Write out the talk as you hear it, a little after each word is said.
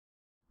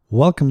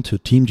Welcome to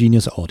Team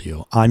Genius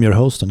Audio. I'm your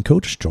host and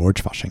coach,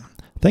 George Fasching.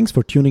 Thanks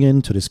for tuning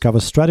in to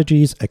discover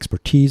strategies,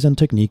 expertise, and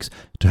techniques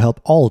to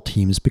help all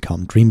teams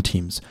become dream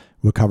teams.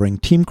 We're covering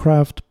team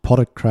craft,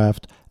 product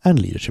craft, and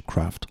leadership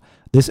craft.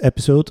 This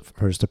episode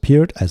first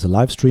appeared as a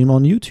live stream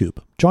on YouTube.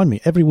 Join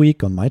me every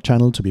week on my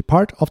channel to be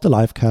part of the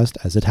livecast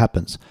as it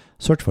happens.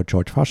 Search for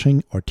George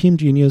Fasching or Team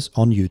Genius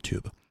on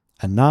YouTube.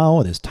 And now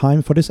it is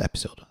time for this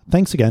episode.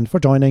 Thanks again for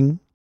joining.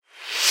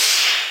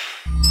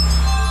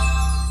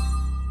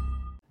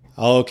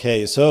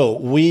 Okay, so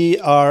we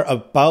are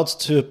about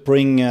to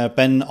bring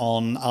Ben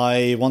on.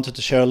 I wanted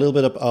to share a little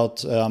bit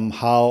about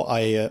how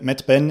I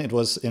met Ben. It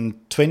was in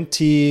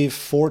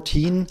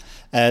 2014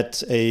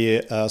 at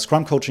a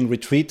Scrum coaching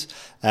retreat.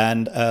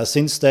 And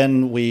since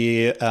then,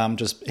 we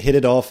just hit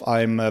it off.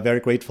 I'm very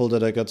grateful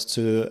that I got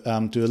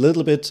to do a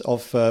little bit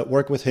of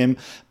work with him.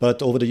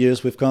 But over the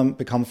years, we've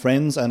become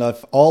friends. And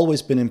I've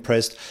always been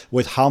impressed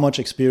with how much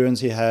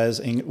experience he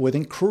has with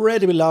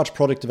incredibly large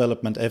product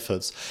development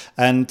efforts.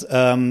 And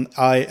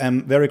I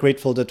am very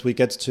grateful that we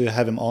get to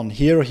have him on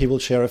here. He will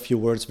share a few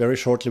words very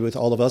shortly with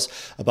all of us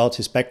about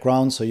his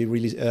background. So you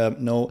really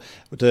know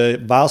the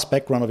vast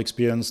background of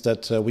experience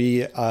that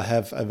we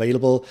have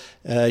available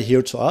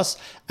here to us.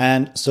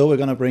 And so we're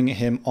going to bring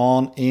him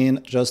on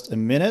in just a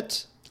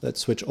minute. Let's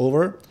switch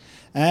over.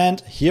 And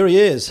here he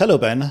is. Hello,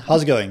 Ben.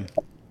 How's it going?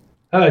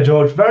 Hello,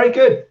 George. Very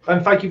good.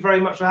 And thank you very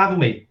much for having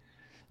me.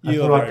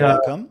 You are very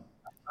welcome.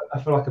 I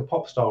feel like a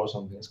pop star or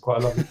something. It's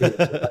quite a lovely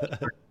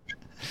feeling.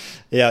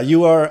 Yeah,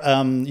 you're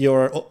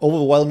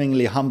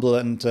overwhelmingly humble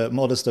and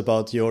modest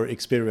about your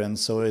experience.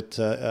 So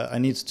I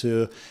need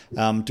to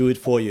do it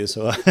for you,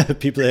 so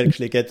people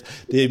actually get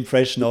the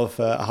impression of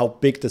how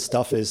big the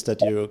stuff is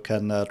that you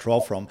can draw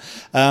from.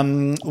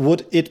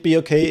 Would it be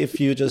okay if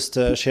you just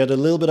shared a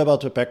little bit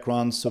about your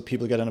background so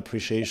people get an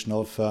appreciation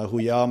of who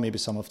you are? Maybe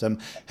some of them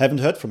haven't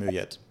heard from you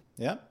yet.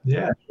 Yeah.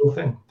 Yeah, sure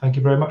thing. Thank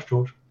you very much,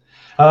 George.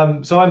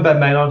 So I'm Ben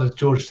Maynard, as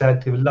George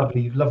said. Give a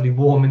lovely, lovely,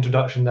 warm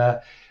introduction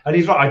there. And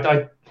he's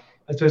right.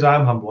 I suppose I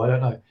am humble. I don't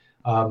know.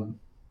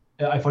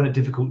 I find it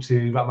difficult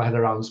to wrap my head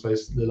around, I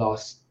suppose, the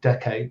last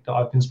decade that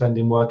I've been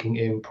spending working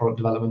in product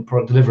development,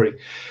 product delivery.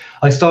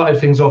 I started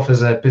things off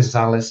as a business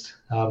analyst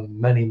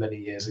many, many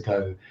years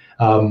ago,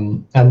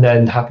 and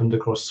then happened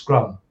across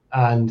Scrum.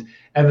 And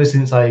ever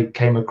since I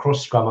came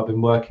across Scrum, I've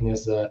been working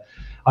as either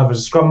as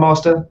a Scrum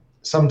Master,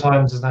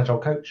 sometimes as an Agile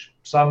coach,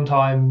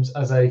 sometimes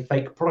as a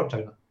fake product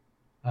owner,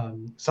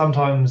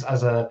 sometimes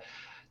as a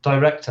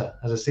director,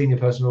 as a senior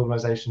person in an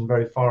organization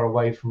very far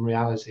away from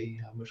reality,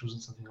 which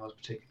wasn't something I was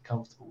particularly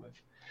comfortable with.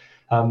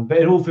 But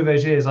in all through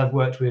those years, I've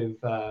worked with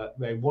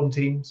one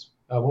teams,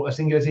 a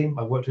singular team.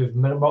 I've worked with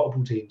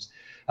multiple teams.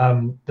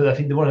 But I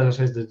think one of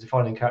the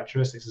defining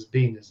characteristics has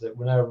been is that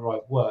whenever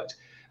I've worked,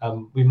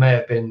 we may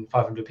have been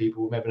 500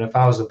 people, we may have been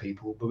 1,000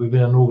 people, but we've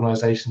been in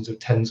organizations of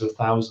tens of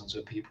thousands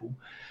of people.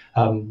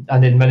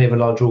 And in many of the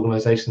large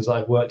organizations that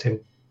I've worked in,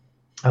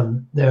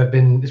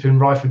 it's been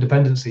rife with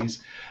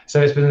dependencies. So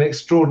it's been an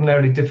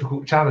extraordinarily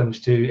difficult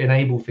challenge to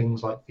enable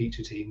things like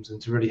feature teams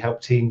and to really help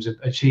teams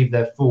achieve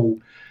their full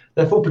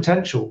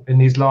potential in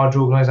these large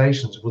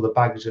organizations with all the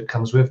baggage that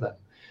comes with them.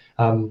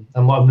 And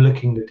what I'm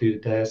looking to do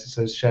today is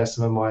to share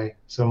some of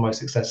my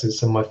successes,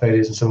 some of my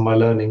failures, and some of my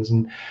learnings,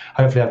 and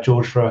hopefully have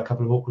George throw a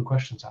couple of awkward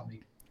questions at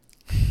me.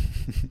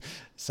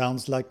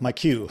 Sounds like my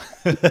cue.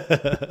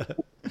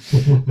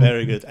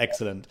 Very good.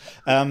 Excellent.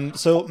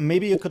 So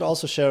maybe you could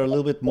also share a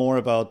little bit more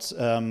about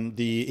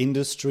the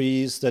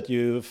industries that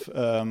you've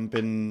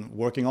been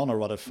working on or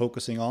rather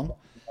focusing on.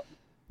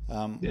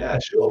 Yeah,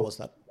 sure. What was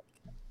that?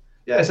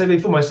 Yeah, so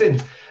before my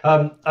sins,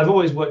 I've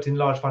always worked in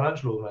large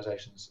financial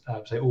organizations,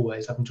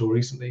 always up until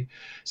recently.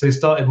 So I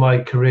started my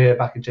career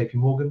back at JP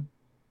Morgan,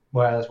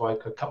 where that's where I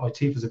could cut my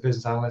teeth as a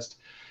business analyst.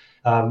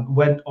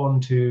 Went on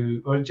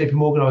to JP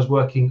Morgan. I was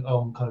working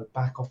on kind of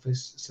back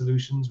office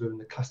solutions within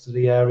the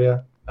custody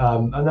area,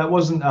 and that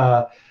wasn't.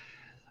 I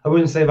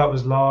wouldn't say that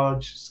was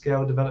large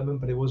scale development,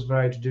 but it was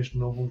very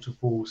traditional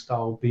waterfall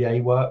style BA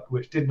work,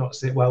 which did not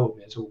sit well with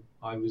me at all.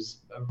 I was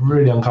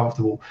really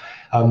uncomfortable.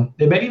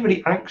 It made me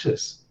really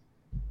anxious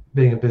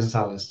being a business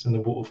analyst in the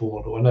waterfall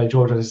model. I know,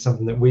 George, this is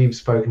something that we've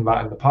spoken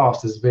about in the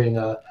past as being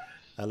a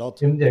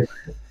lot.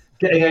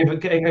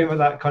 Getting over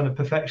that kind of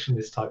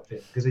perfectionist type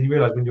thing, because then you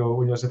realize when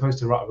you're supposed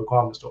to write a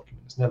requirements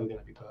document, it's never going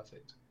to be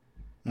perfect.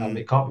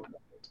 It can't be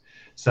perfect.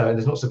 So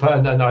there's not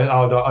supposed, and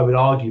I would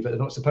argue that they're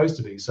not supposed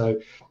to be. So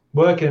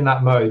working in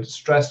that mode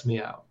stressed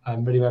me out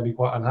and really made me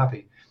quite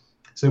unhappy.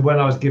 So when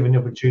I was given the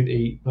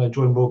opportunity, I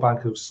joined Royal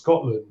Bank of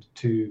Scotland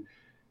to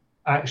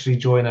actually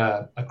join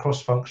a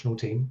cross-functional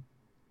team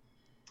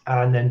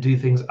and then do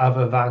things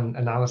other than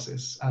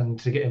analysis, and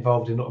to get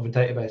involved in a lot of the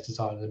database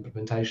design and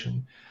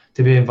implementation,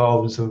 to be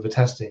involved in some of the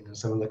testing and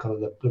some of the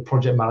kind of the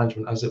project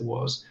management as it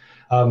was.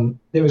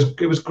 It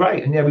was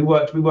great. And yeah, we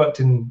worked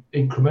in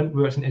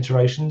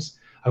iterations.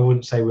 I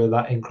wouldn't say we're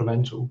that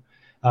incremental,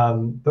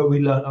 but we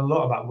learned a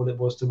lot about what it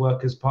was to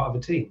work as part of a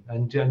team.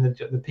 And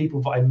the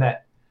people that I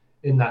met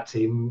in that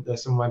team, they're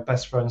some of my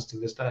best friends to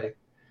this day.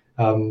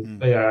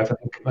 But yeah, I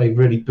think I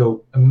really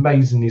built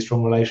amazingly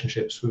strong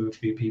relationships with a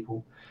few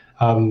people,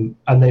 and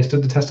they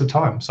stood the test of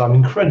time. So I'm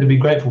incredibly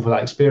grateful for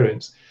that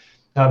experience.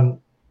 And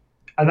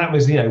that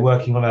was,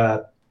 working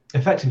on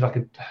effectively like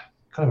a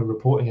kind of a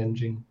reporting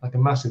engine, like a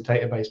massive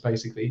database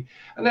basically.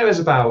 And there was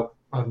about,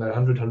 I don't know,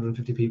 100,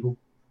 150 people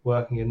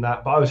working in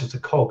that, but I was just a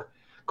cog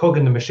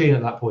in the machine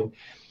at that point.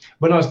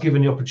 When I was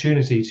given the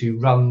opportunity to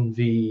run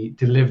the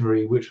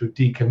delivery, which would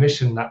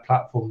decommission that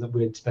platform that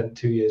we had spent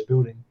 2 years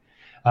building,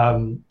 I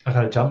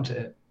kind of jumped at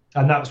it.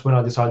 And that's when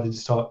I decided to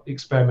start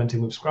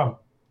experimenting with Scrum.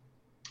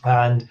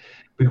 And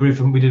we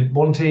did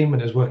one team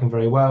and it was working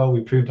very well.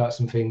 We proved out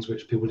some things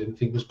which people didn't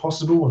think was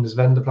possible on this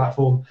vendor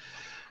platform.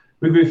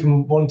 We grew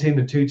from one team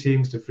to 2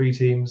 teams to 3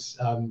 teams.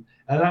 And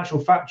in actual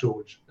fact,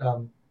 George,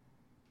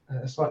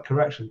 a slight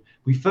correction,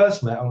 we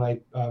first met on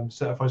a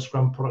certified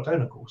Scrum product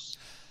owner course.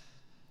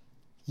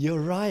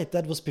 You're right.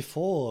 That was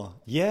before.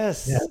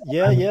 Yes.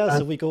 Yeah.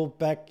 So we go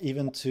back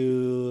even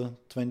to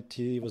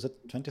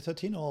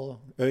 2013 or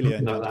earlier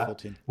in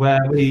 2014? Where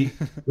we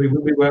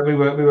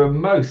were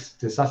most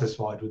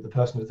dissatisfied with the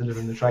person who was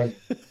delivering the training.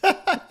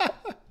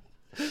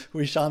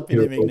 We shan't be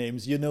naming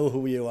names. You know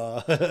who you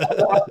are.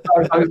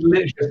 I was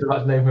literally just about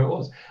to name who it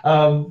was.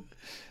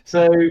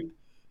 So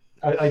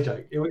I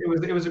joke.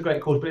 It was a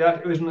great course, but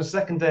it was on the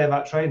second day of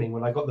that training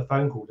when I got the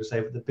phone call to say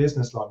that the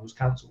business line was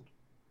cancelled.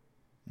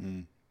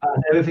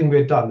 And everything we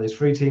had done, those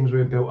 3 teams we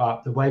had built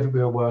up, the way that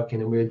we were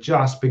working, and we had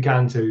just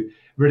began to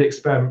really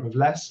experiment with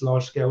less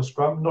large-scale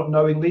Scrum, not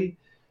knowingly.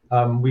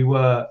 I've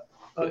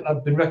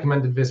been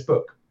recommended this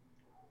book.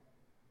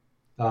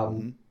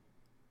 And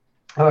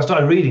I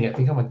started reading it,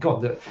 thinking, oh my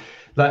God,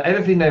 that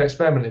everything they're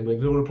experimenting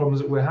with, all the problems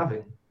that we're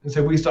having. And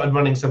so we started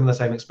running some of the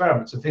same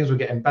experiments, and things were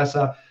getting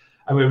better,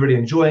 and we were really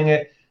enjoying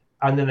it.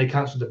 And then they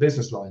cancelled the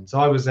business line. So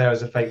I was there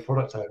as a fake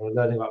product owner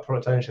learning about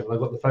product ownership. And I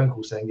got the phone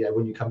call saying, yeah,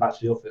 when you come back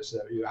to the office,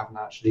 you haven't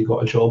actually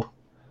got a job,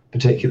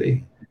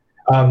 particularly.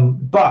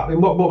 But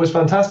what was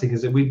fantastic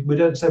is that we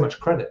don't so much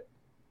credit.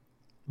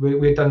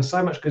 We had done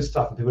so much good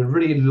stuff, and people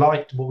really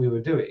liked what we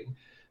were doing,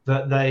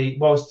 that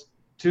whilst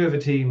 2 of the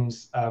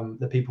teams,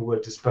 the people were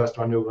dispersed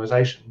around the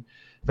organisation,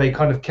 they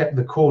kind of kept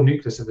the core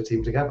nucleus of the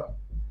team together.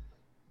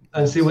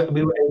 And so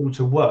we were able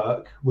to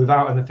work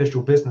without an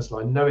official business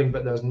line, knowing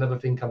that there was another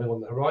thing coming on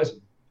the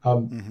horizon.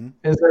 And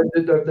so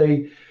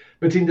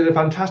the team did a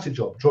fantastic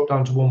job, dropped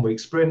down to 1-week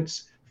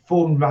sprints,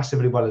 formed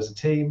massively well as a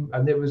team.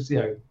 And it was,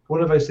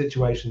 one of those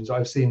situations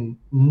I've seen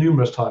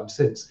numerous times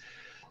since,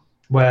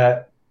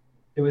 where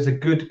it was a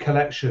good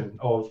collection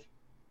of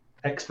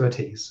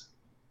expertise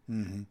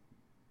and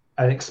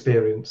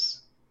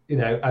experience,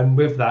 and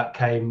with that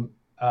came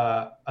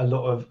a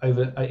lot of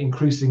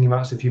increasing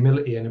amounts of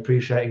humility and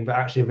appreciating that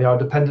actually they are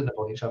dependent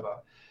upon each other,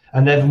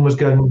 and everyone was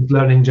going on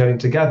learning journey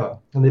together,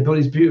 and they built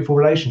these beautiful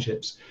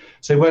relationships.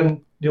 So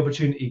when the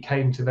opportunity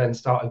came to then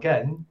start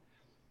again,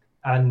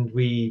 and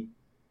we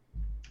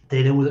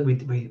did all that,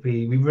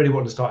 we really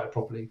wanted to start it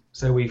properly.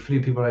 So we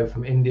flew people over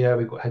from India.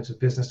 We got heads of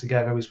business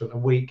together. We spent a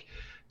week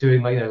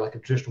doing like a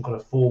traditional kind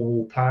of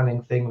 4-wall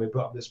planning thing. We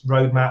put up this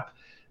roadmap.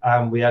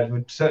 We had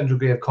a certain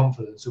degree of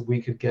confidence that we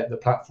could get the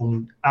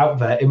platform out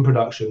there in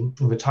production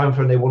with the time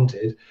frame they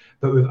wanted,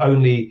 but with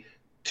only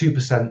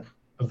 2%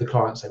 of the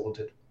clients they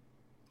wanted.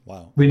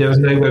 Wow. There was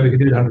no way we could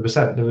do it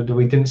 100%.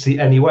 We didn't see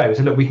any way. We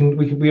said, look,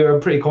 we are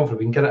pretty confident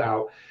we can get it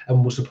out, and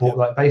we'll support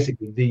like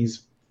basically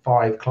these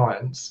 5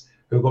 clients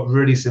who've got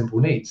really simple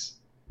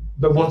needs.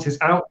 But once it's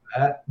out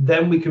there,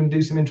 then we can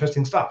do some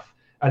interesting stuff.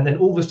 And then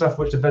all the stuff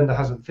which the vendor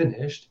hasn't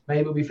finished,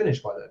 maybe it'll be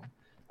finished by then.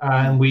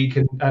 And we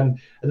can, and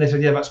they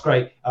said, yeah, that's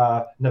great.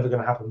 Never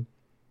going to happen.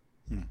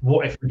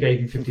 What if we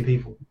gave you 50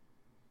 people?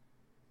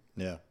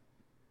 Yeah.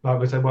 Like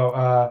we said,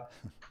 well,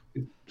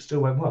 it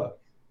still won't work.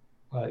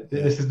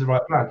 This is the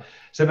right plan.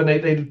 So then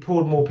they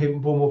poured more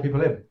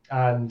people in,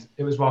 and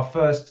it was my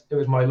first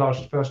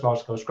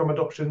large-scale Scrum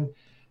adoption.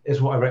 It's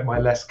what I wrote my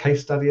LeSS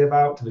case study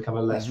about to become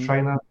a LeSS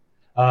trainer.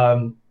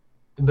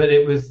 But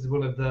it was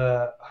one of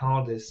the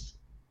hardest,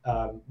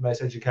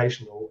 most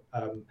educational,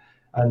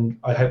 and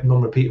I hope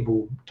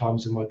non-repeatable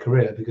times in my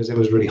career, because it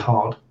was really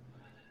hard.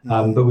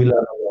 But we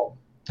learned a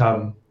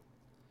lot.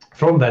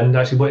 From then,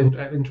 actually,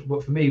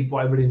 what for me,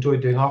 what I really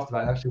enjoyed doing after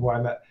that, actually, why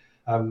I met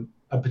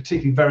a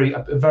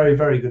very,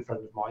 very good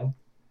friend of mine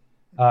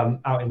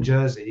out in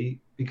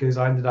Jersey, because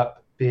I ended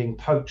up being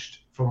poached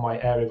from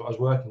my area that I was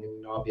working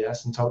in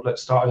RBS and told,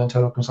 let's start an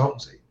internal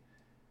consultancy.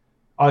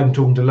 I'm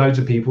talking to loads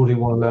of people who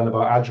want to learn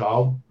about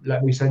Agile.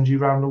 Let me send you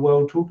around the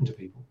world talking to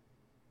people.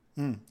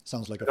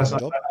 Sounds like a fun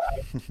job.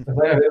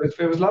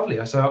 It was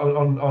lovely. So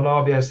on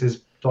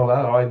RBS's dollar,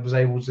 I was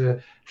able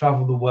to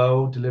travel the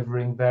world,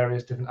 delivering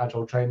various different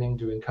Agile training,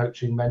 doing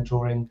coaching,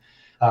 mentoring.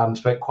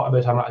 Spent quite a bit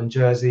of time out in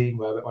Jersey,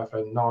 where I met my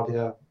friend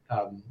Nadia,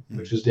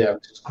 which was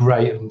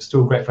great. I'm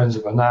still great friends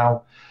with her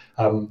now.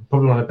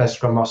 Probably one of the best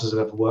Scrum Masters I've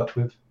ever worked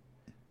with.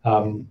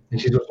 And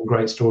she's got some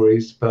great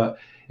stories. But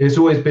it's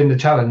always been the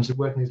challenge of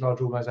working in these large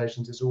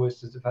organizations. It's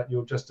always the fact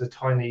you're just a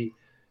tiny,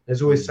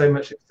 there's always so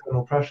much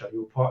external pressure.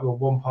 You're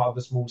one part of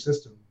a small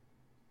system.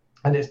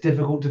 And it's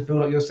difficult to feel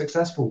like you're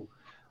successful,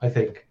 I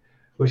think.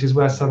 which is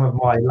where some of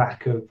my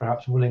lack of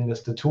perhaps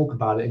willingness to talk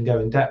about it and go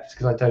in depth,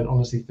 because I don't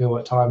honestly feel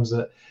at times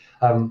that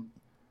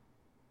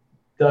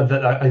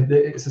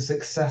it's a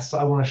success that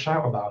I want to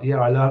shout about. Yeah,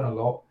 I learned a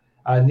lot,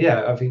 and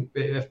yeah, I think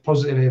it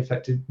positively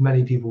affected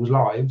many people's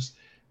lives,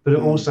 but it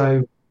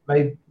also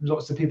made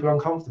lots of people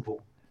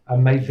uncomfortable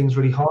and made things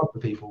really hard for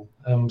people.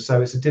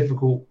 So it's a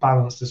difficult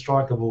balance to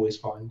strike. I've always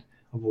found,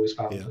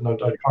 and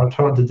I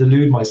try not to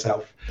delude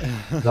myself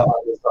that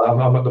I'm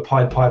not the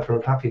Pied Piper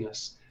of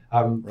happiness,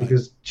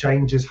 because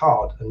change is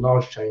hard, and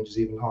large change is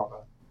even harder.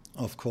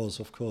 Of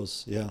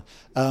course, yeah.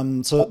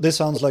 So this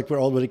sounds like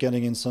we're already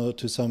getting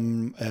into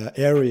some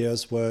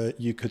areas where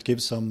you could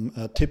give some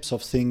tips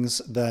of things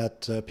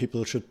that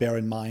people should bear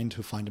in mind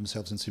who find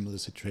themselves in similar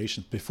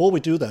situations. Before we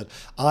do that,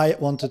 I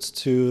wanted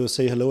to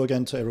say hello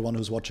again to everyone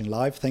who's watching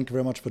live. Thank you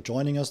very much for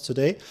joining us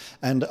today.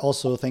 And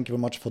also thank you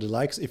very much for the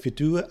likes. If you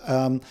do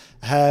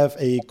have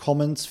a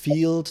comments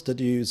field that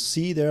you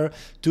see there,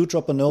 do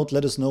drop a note.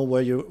 Let us know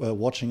where you're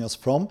watching us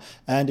from.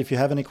 And if you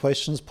have any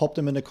questions, pop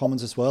them in the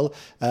comments as well.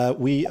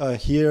 We are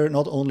here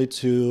not only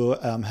to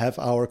have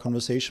our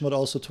conversation, but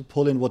also to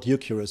pull in what you're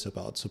curious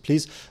about. So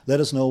please let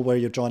us know where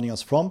you're joining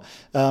us from.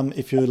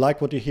 If you like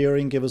what you're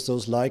hearing, give us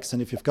those likes.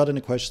 And if you've got any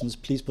questions,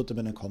 please put them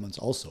in the comments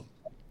also.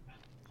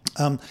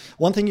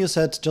 One thing you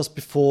said just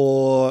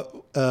before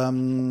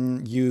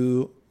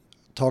you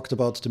talked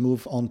about the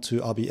move on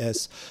to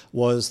RBS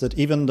was that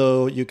even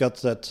though you got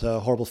that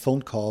horrible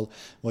phone call,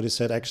 what you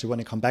said, actually, when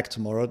you come back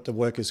tomorrow, the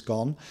work is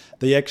gone,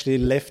 they actually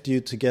left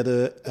you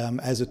together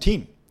as a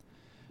team.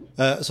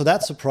 So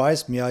that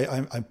surprised me.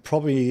 I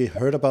probably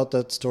heard about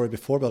that story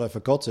before, but I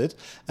forgot it.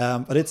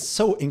 But it's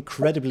so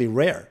incredibly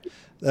rare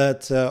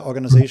that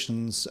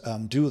organizations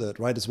do that,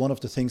 right? It's one of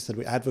the things that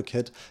we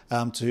advocate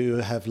to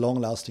have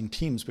long-lasting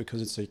teams,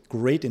 because it's a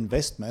great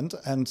investment,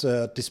 and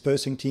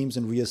dispersing teams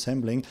and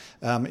reassembling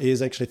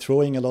is actually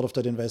throwing a lot of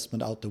that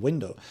investment out the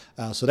window.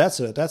 So that's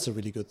a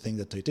really good thing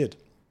that they did.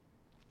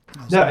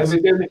 Yeah, I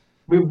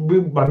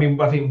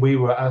think we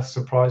were as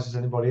surprised as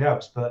anybody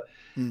else, but.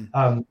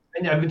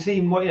 And the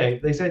team,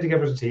 they stayed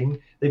together as a team.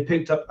 They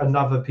picked up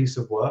another piece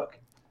of work,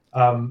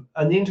 and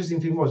the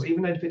interesting thing was,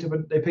 even though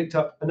they picked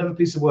up another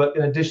piece of work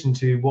in addition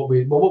to what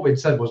we'd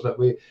said was that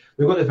we've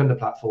got the vendor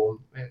platform.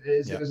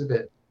 It was a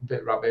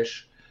bit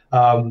rubbish,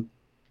 and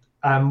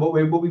what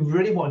we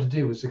really wanted to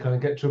do was to kind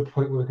of get to a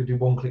point where we could do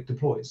one-click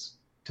deploys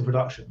to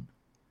production,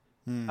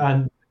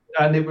 and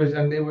it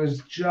was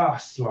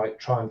just like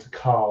trying to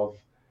carve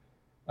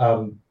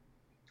a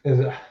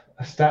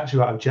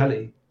statue out of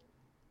jelly.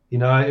 You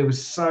know, it was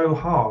so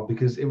hard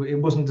because it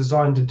wasn't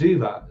designed to do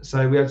that.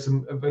 So we had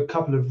a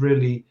couple of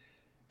really,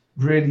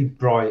 really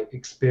bright,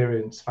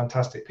 experienced,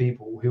 fantastic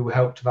people who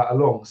helped that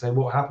along. So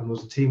what happened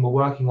was the team were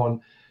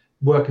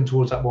working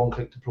towards that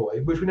one-click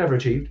deploy, which we never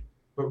achieved,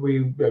 but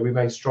we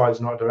made strides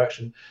in the right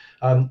direction.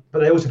 But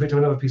they also picked up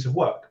another piece of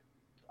work,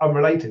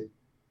 unrelated.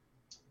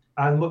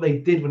 And what they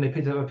did when they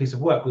picked up a piece of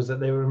work was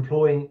that they were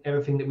employing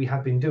everything that we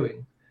had been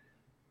doing.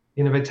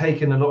 You know, they'd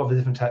taken a lot of the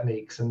different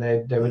techniques, and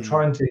they were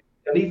trying to.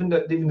 And even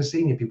the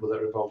senior people that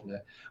were involved in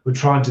it were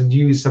trying to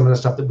use some of the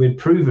stuff that we'd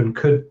proven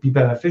could be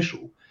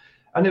beneficial.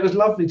 And it was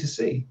lovely to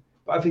see.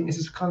 But I think this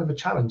is kind of a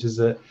challenge, is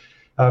that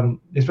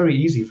it's very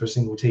easy for a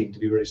single team to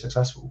be really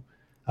successful.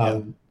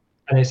 And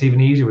it's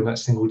even easier when that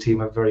single team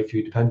have very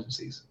few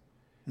dependencies.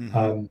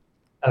 And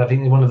I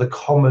think one of the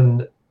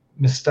common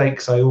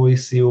mistakes I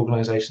always see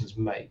organizations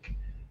make,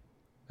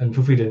 and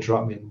feel free to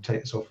interrupt me and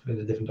take this off in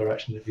a different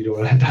direction if you don't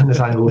want to down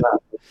this angle now.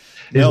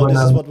 No, this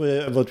is what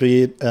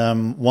we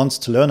want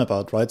to learn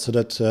about, right? So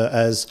that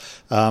as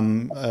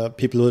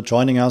people who are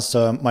joining us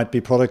might be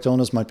product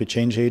owners, might be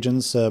change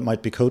agents,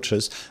 might be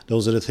coaches.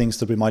 Those are the things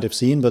that we might have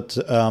seen. But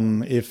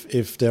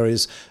if there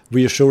is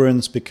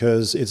reassurance,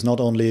 because it's not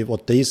only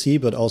what they see,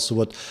 but also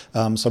what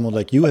someone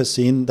like you has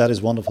seen, that is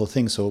a wonderful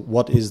thing. So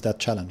what is that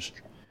challenge?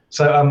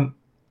 So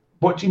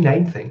what do you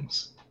name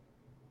things?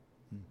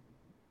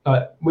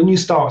 When you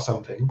start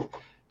something,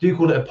 do you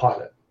call it a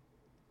pilot?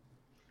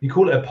 You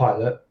call it a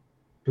pilot,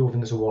 people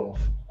think it's a one-off.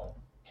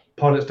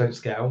 Pilots don't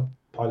scale.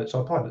 Pilots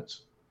are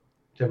pilots,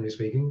 generally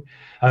speaking.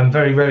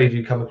 Very rarely do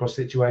you come across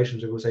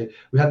situations where people say,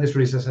 we had this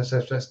really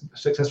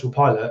successful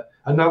pilot,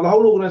 and now the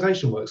whole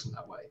organization works in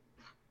that way.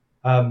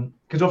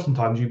 Because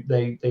oftentimes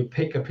they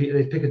pick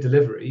a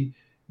delivery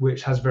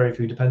which has very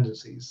few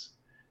dependencies,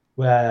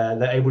 where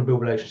they're able to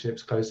build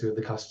relationships closely with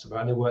the customer,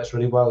 and it works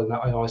really well in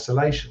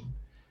isolation.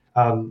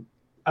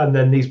 And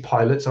then these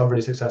pilots are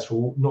really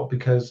successful, not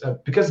because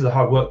of the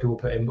hard work people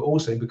put in, but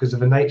also because of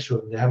the nature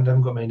of them. They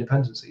haven't got many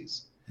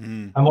dependencies.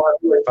 And what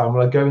I've always found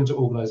when I go into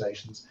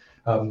organizations,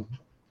 and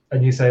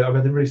you say, I've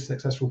had a really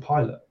successful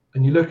pilot,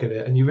 and you look at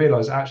it and you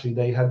realize actually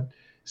they had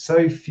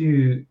so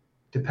few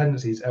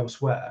dependencies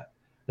elsewhere,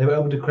 they were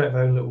able to create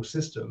their own little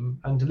system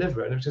and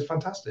deliver it, which is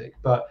fantastic.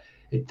 But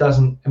it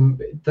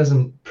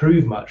doesn't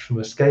prove much from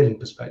a scaling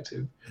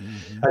perspective.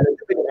 And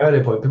at the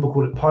earlier point, people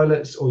call it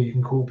pilots, or you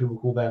can people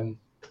call them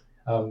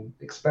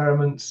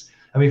experiments.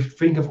 And we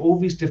think of all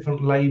these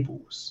different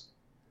labels,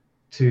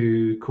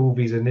 to call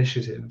these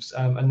initiatives,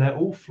 and they're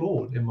all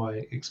flawed in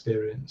my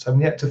experience.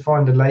 I'm yet to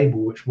find a label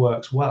which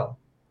works well.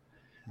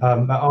 At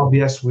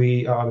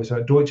RBS,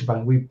 at Deutsche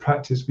Bank, we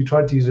tried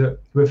to use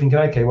it. We were thinking,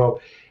 okay,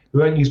 well, we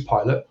won't use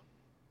pilot.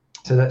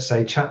 So let's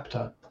say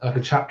chapter, like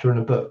a chapter in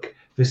a book.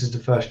 This is the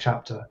first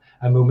chapter,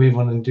 and we'll move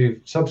on and do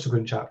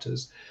subsequent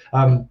chapters.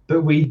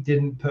 But we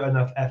didn't put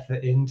enough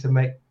effort in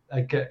to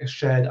get a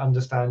shared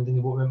understanding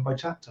of what we meant by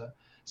chapter.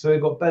 So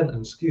it got bent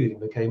and skewed and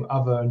became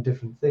other and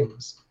different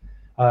things.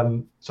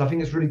 So I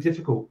think it's really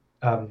difficult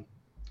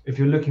if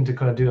you're looking to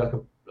kind of do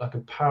like a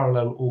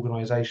parallel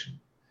organization.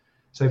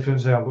 So for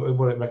example,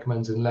 what it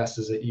recommends in LeSS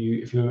is that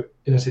if you're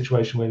in a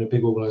situation where in a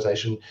big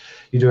organization,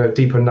 you do a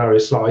deeper and narrow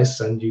slice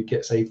and you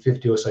get, say,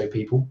 50 or so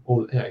people,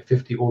 or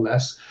 50 or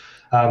less,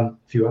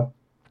 fewer,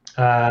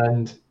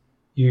 and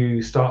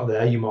you start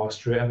there, you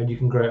master it, and then you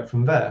can grow it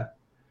from there.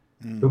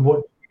 But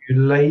what do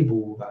you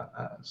label that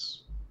as?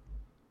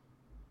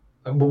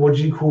 What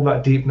do you call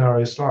that deep,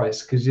 narrow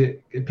slice? Because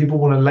people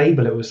want to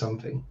label it with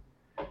something,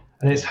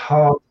 and it's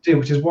hard to do,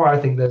 which is why I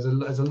think there's a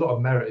lot of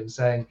merit in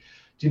saying,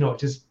 do you not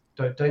just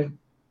don't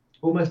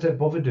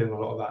bother doing a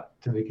lot of that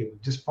to begin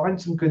with. Just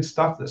find some good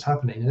stuff that's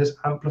happening and just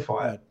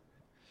amplify it.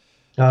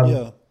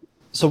 Yeah.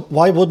 So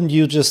why wouldn't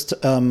you just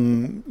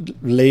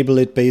label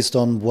it based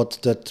on what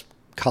that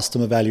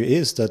customer value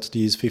is that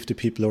these 50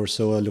 people or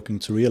so are looking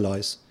to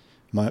realize?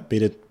 Might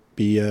be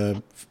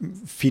a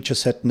feature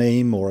set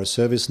name or a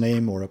service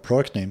name or a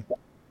product name?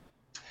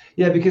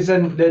 Yeah, because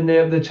then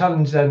the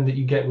challenge then that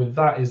you get with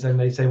that is then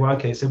they say, well,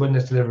 okay, so when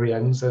this delivery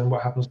ends, then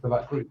what happens to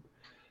that group?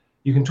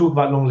 You can talk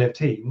about long-lived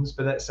teams,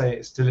 but let's say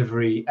it's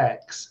delivery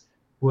X.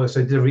 Well,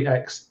 so delivery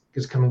X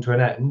is coming to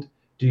an end.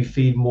 Do you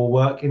feed more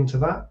work into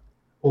that?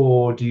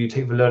 Or do you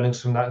take the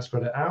learnings from that and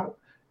spread it out?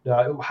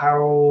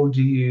 How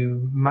do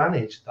you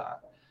manage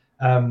that?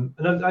 And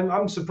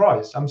I'm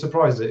surprised. I'm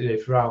surprised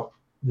that throughout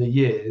the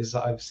years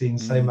that I've seen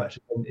so much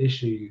of an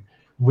issue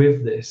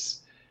with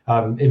this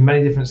in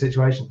many different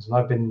situations. And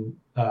I've been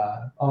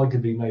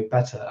arguably no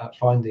better at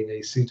finding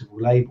a suitable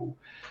label.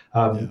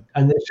 And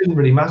it shouldn't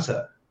really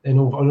matter. In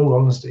all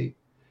honesty,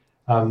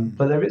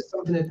 but there is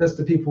something that does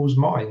to people's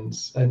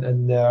minds,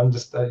 and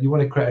you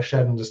want to create a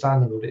shared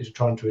understanding of what it is you're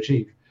trying to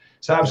achieve.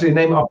 So absolutely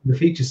name it after the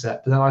feature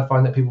set, but then I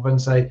find that people then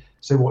say,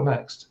 so what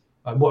next?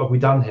 Like, what have we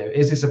done here?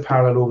 Is this a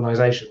parallel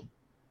organization?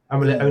 And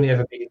will it only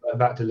ever be like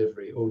that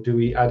delivery, or do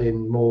we add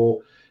in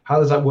more?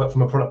 How does that work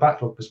from a product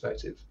backlog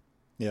perspective?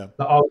 Yeah,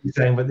 like, I'll be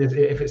saying, but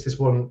if it's this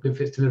one,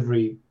 if it's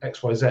delivery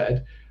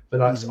XYZ, but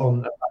that's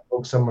on a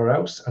backlog somewhere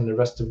else, and the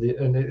rest of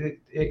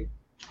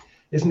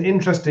it's an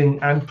interesting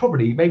and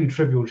probably maybe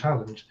trivial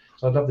challenge.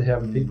 So I'd love to hear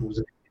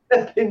people's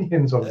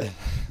opinions on it.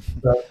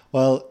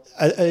 Well,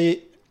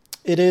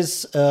 it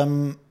is,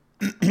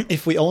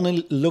 if we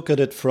only look at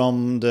it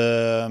from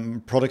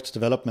the product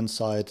development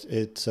side,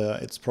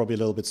 it's probably a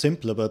little bit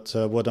simpler. But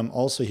what I'm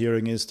also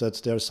hearing is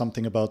that there's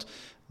something about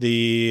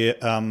the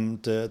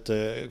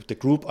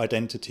group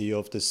identity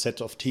of the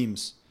set of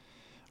teams.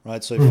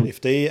 Right. So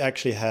if they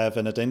actually have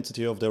an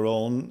identity of their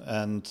own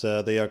and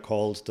they are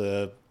called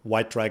the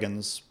White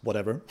Dragons,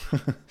 whatever,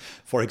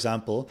 for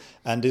example,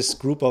 and this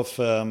group of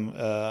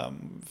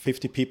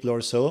 50 people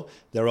or so,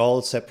 they're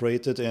all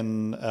separated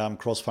in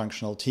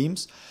cross-functional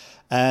teams,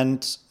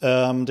 and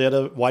they're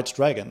the White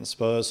Dragons.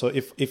 So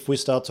if we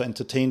start to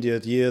entertain the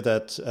idea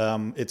that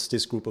it's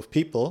this group of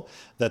people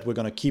that we're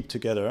going to keep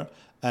together,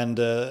 and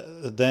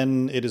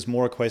then it is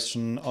more a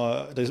question,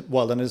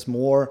 then it's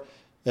more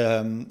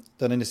then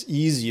it's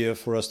easier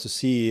for us to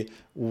see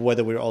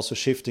whether we're also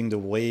shifting the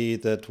way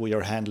that we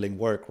are handling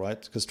work,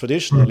 right? Because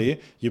traditionally,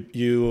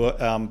 you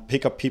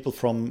pick up people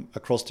from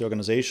across the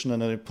organization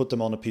and then you put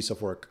them on a piece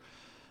of work.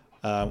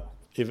 And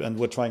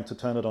we're trying to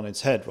turn it on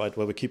its head, right?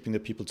 Where we're keeping the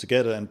people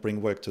together and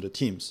bring work to the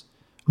teams,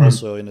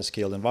 also in a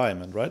scaled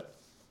environment, right?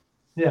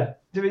 Yeah,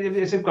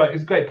 it's a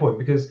great point,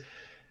 because,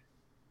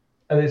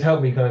 and it's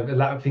helped me kind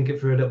of think it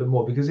through a little bit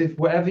more, because if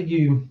whatever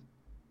you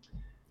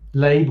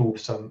label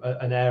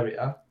an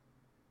area,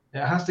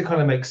 it has to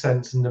kind of make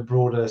sense in the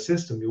broader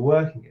system you're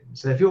working in.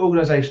 So if your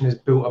organization is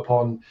built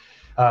upon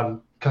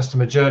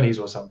customer journeys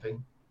or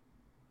something,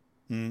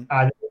 and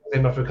it's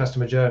named after a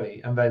customer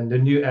journey, and then the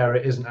new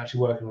area isn't actually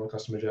working on a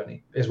customer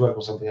journey, it's working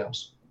on something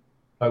else.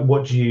 Like,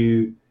 because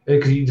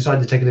you decide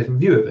to take a different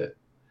view of it,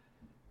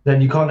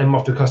 then you can't name them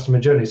after a customer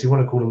journey, so you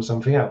want to call them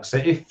something else. So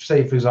if,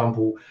 say, for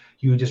example,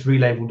 you just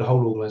relabeled the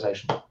whole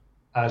organization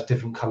as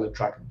different colored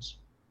dragons,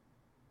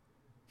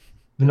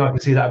 then I can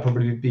see that would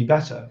probably be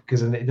better,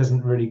 because then it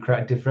doesn't really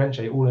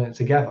differentiate all in it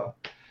together.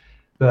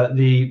 But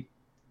I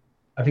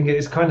think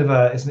it's kind of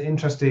it's an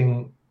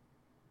interesting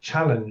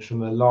challenge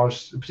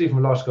particularly from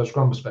a large scale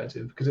Scrum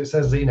perspective, because it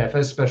says that, if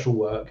there's special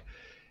work,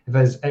 if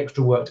there's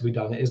extra work to be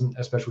done, it isn't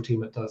a special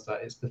team that does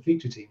that, it's the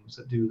feature teams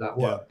that do that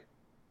work.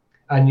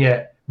 Yeah. And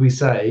yet we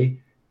say,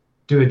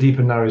 do a deep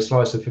and narrow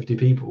slice of 50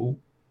 people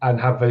and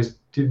have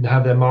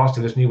them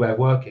master this new way of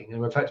working,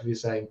 and we're effectively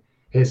saying,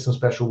 here's some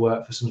special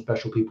work for some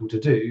special people to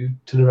do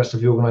to the rest of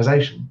the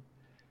organization.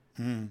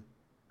 And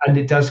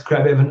it does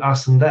create a bit of an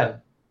us and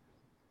them.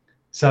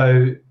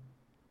 So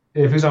For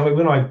example,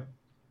 when I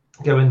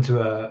go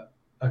into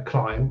a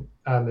client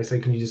and they say,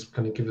 can you just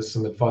kind of give us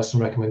some advice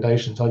and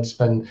recommendations, I just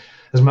spend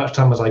as much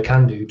time as I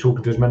can do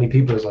talking to as many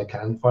people as I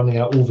can, finding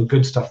out all the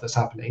good stuff that's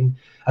happening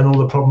and all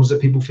the problems that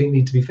people think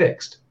need to be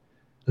fixed.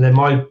 And then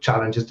my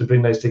challenge is to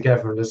bring those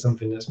together into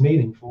something that's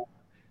meaningful.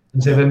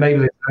 And so then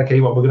maybe they say,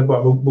 okay, what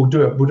we'll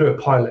do a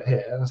pilot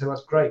here. And I say, well,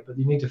 that's great, but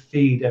you need to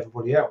feed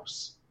everybody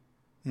else.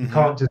 You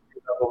can't just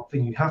do that one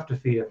thing. You have to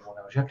feed everyone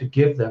else. You have to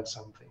give them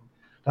something.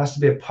 There has to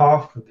be a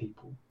path for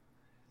people.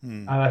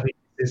 And I think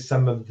is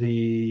some of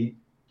the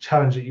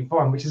challenge that you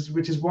find, which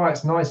is why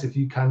it's nice if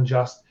you can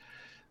just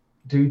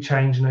do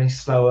change in a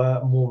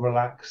slower, more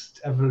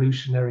relaxed,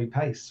 evolutionary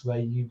pace, where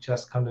you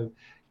just kind of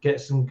get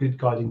some good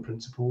guiding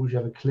principles, you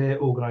have a clear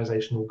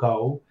organizational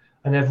goal,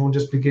 and everyone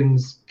just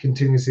begins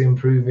continuously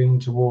improving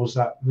towards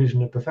that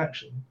vision of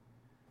perfection.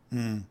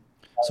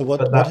 So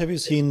what have you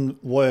seen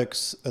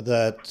works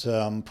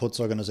that puts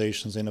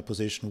organizations in a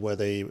position where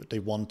they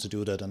want to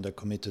do that and they're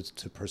committed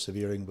to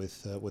persevering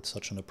with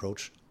such an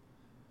approach?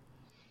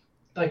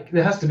 Like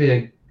there has to be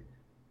a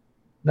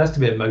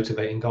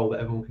motivating goal that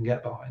everyone can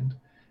get behind,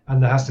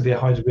 and there has to be a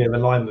high degree of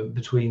alignment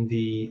between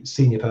the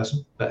senior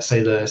person, let's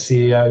say the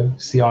CEO,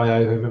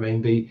 CIO, whoever it may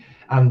be,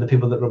 and the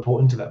people that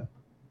report into them.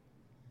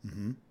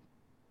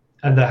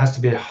 And there has to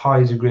be a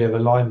high degree of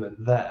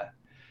alignment there.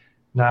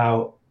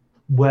 Now,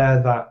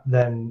 where that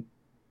then,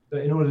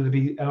 in order to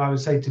be, and I would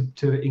say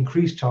to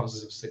increase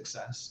chances of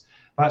success,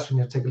 that's when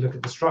you have to take a look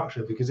at the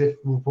structure, because if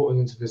reporting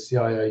into the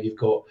CIO, you've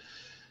got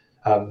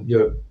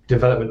your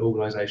development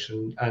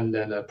organization and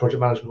then a project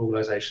management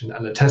organization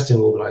and a testing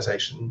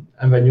organization,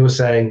 and then you're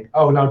saying,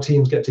 oh, now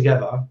teams get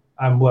together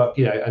and work,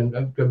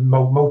 and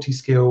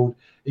multi-skilled,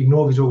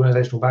 ignore these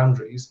organizational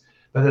boundaries,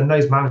 but then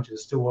those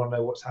managers still want to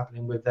know what's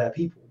happening with their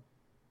people.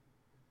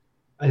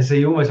 And so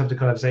you almost have to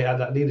kind of say at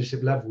that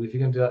leadership level, if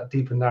you're going to do that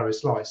deep and narrow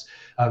slice,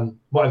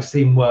 what I've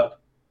seen work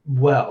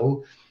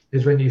well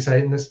is when you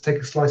say, let's take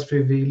a slice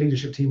through the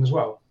leadership team as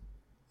well.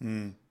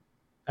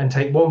 And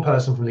take one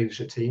person from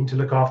leadership team to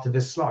look after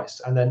this slice,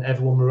 and then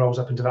everyone rolls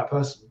up into that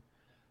person.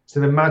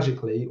 So then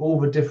magically, all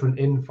the different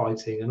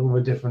infighting and all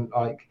the different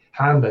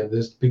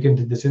handovers begin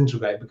to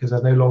disintegrate, because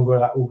there's no longer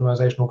that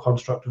organizational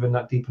construct within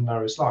that deep and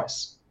narrow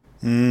slice.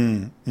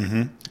 So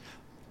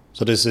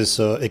this is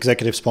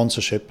executive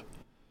sponsorship.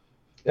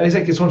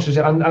 Executive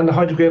sponsorship and a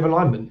high degree of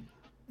alignment.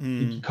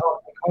 You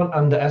can't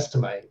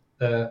underestimate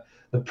the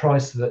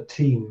price that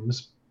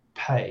teams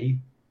pay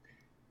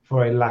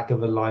for a lack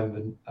of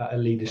alignment at a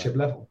leadership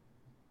level.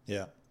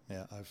 Yeah,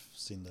 I've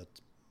seen that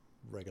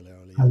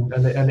regularly.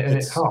 And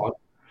it's hard,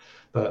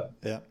 but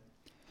yeah,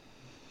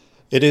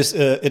 it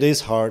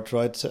is hard,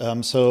 right?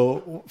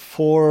 So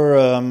for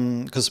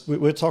because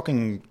we're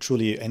talking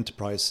truly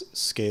enterprise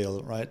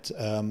scale, right?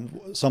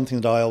 Something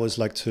that I always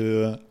like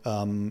to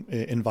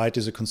invite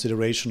is a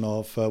consideration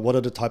of what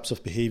are the types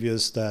of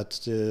behaviors that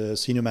the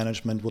senior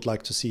management would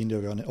like to see in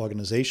the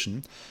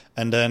organization,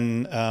 and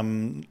then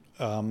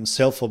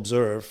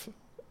self-observe.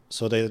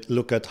 So they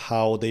look at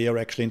how they are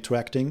actually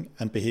interacting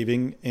and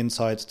behaving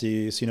inside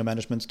the senior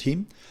management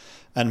team.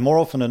 And more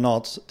often than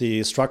not,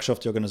 the structure of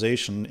the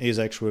organization is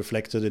actually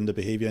reflected in the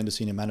behavior in the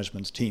senior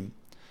management team.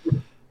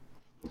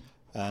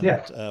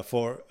 And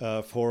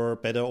for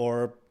better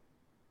or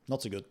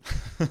not so good.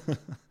 I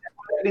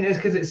mean, it's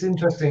because it's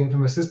interesting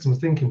from a systems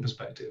thinking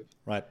perspective.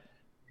 Right.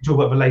 You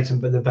talk about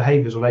the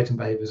behaviors or latent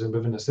behaviors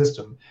within a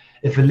system.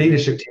 If the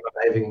leadership team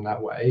are behaving in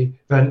that way,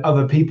 then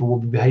other people will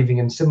be behaving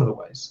in similar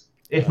ways,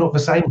 if not the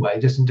same way,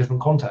 just in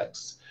different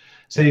contexts.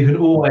 So you can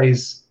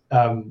always,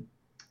 I'm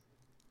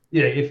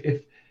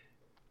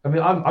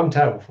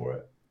terrible for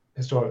it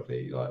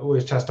historically, like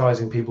always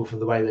chastising people for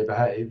the way they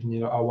behave,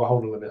 and oh well,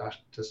 hold on a minute, that's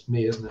just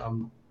me, isn't it?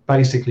 I'm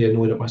basically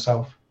annoyed at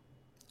myself.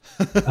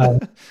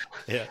 And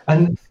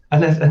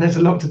there's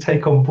a lot to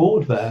take on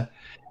board there.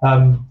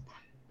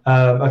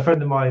 A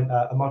friend of mine,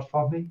 Ahmad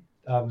Fahmy,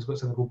 has got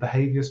something called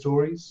Behavior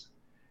Stories,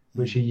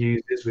 which he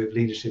uses with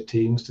leadership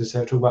teams to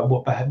talk about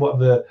what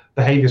the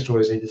behavior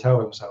stories they need to tell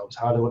themselves,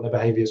 how they want their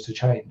behaviors to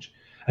change.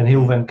 And he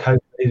will then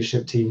coach the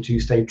leadership team to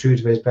stay true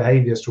to those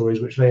behavior stories,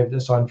 which they have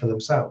assigned for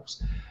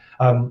themselves.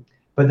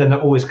 But then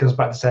it always comes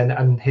back to saying,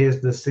 and here's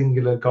the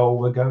singular goal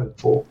we're going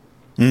for.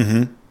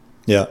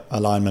 Yeah,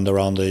 alignment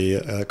around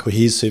a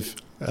cohesive,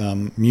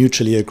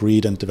 mutually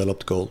agreed and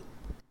developed goal.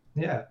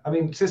 Yeah, I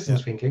mean,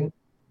 systems thinking,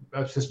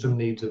 a system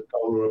needs a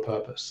goal or a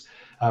purpose.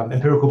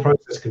 Empirical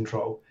process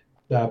control,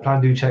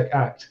 plan, do, check,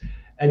 act,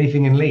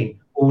 anything in lean,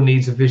 all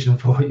needs a vision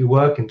for what you're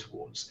working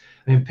towards.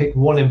 I mean, pick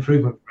one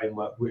improvement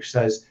framework which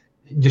says,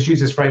 just use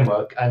this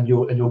framework and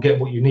you'll get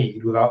what you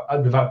need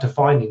without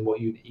defining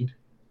what you need.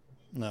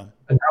 No.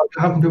 And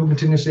how can people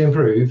continuously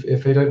improve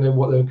if they don't know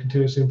what they're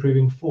continuously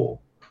improving for?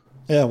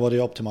 Yeah, what are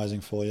you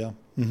optimizing for? Yeah.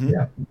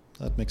 Yeah.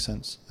 That makes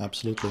sense.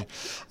 Absolutely.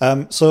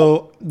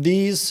 So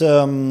these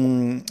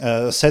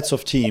sets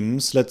of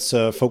teams, let's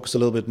focus a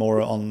little bit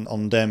more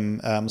on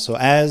them. So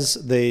as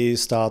they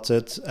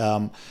started,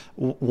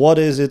 what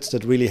is it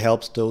that really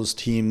helped those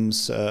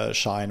teams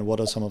shine? What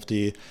are some of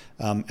the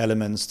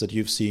elements that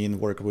you've seen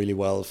work really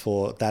well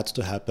for that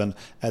to happen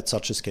at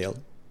such a scale?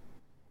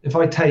 If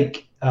I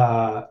take,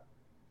 it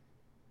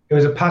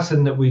was a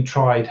pattern that we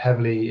tried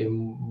heavily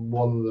in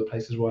one of the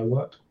places where I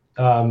worked.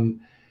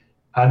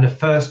 And the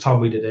first time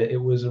we did it, it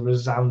was a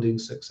resounding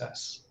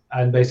success.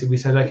 And basically we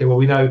said, okay, well,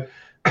 we know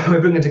we're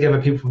bringing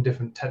together people from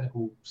different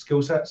technical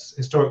skill sets.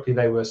 Historically,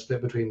 they were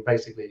split between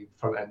basically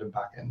front end and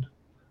back end.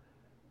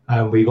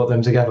 And we got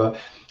them together.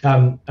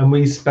 And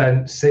we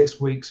spent 6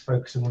 weeks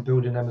focusing on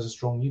building them as a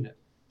strong unit.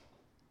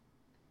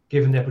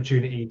 Given the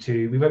opportunity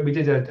to, we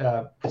did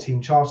a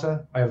team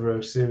charter over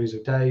a series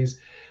of days.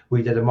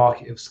 We did a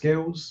market of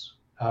skills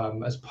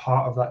as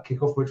part of that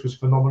kickoff, which was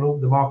phenomenal.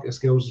 The market of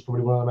skills was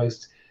probably one of the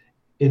most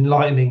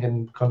enlightening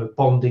and kind of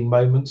bonding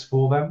moments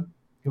for them.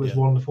 It was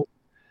wonderful.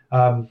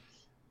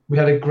 We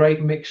had a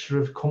great mixture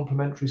of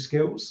complementary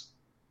skills.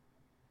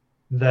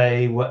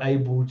 They were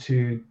able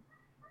to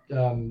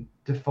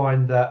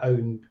define their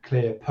own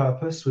clear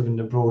purpose within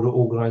the broader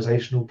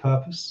organizational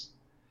purpose.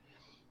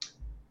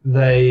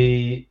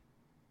 They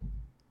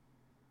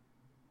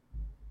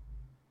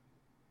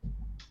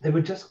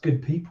were just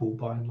good people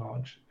by and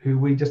large, who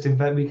we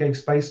gave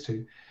space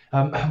to.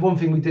 One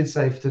thing we did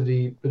say for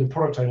the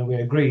product owner, we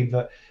agreed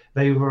that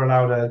they were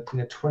allowed a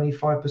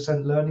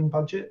 25% learning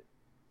budget.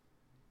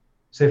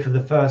 So for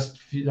the first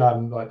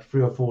like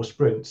 3 or 4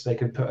 sprints, they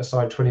could put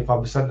aside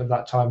 25% of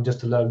that time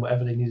just to learn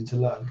whatever they needed to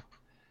learn.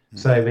 Mm-hmm.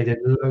 So they did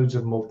loads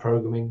of more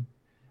programming.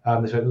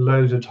 They spent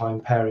loads of time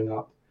pairing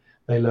up.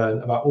 They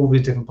learned about all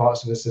these different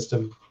parts of the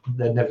system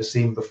they'd never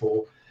seen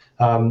before.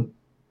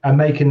 And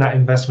making that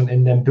investment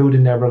in them,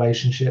 building their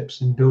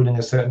relationships and building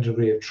a certain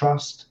degree of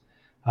trust.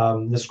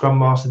 The Scrum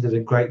Master did a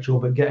great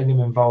job at getting them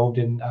involved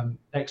in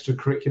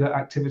extracurricular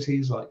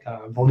activities like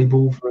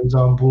volleyball, for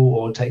example,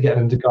 or getting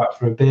them to go out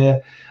for a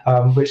beer,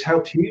 which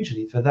helped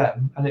hugely for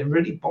them, and it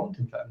really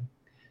bonded them.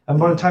 And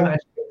by the time they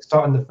actually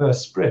started the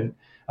first sprint,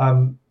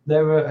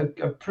 they were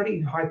a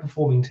pretty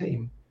high-performing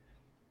team.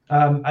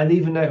 And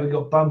even though it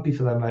got bumpy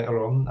for them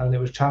later on, and it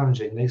was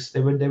challenging,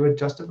 they were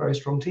just a very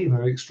strong team. They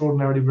were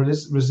extraordinarily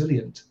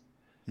resilient.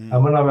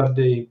 And when I had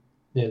the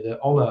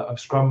honor of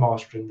Scrum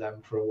Mastering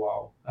them for a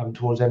while,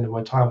 towards the end of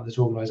my time at this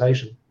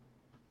organization,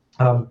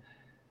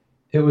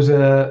 it was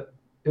a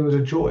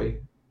joy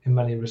in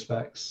many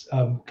respects,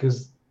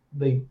 because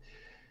they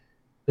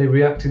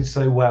reacted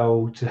so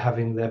well to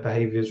having their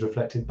behaviors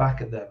reflected back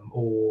at them,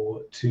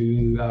 or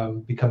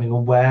to becoming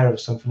aware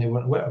of something they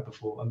weren't aware of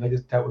before, and they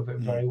just dealt with it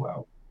very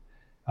well.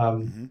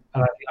 And I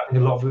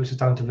think a lot of it was just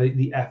down to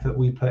the effort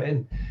we put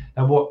in.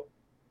 And what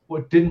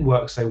didn't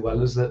work so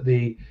well is that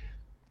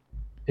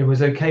it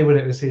was okay when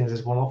it was seen as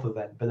this one-off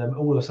event, but then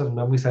all of a sudden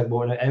when we said,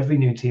 well, every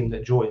new team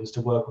that joins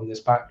to work on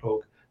this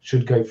backlog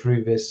should go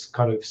through this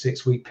kind of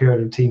 6-week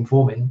period of team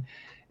forming,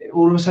 it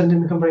all of a sudden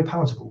didn't become very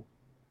palatable.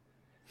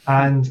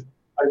 And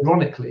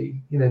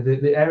ironically,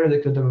 the area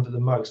that could have done it the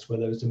most, where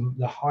there was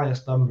the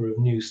highest number of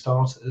new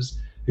starters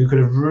who could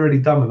have really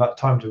done with that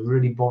time to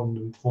really bond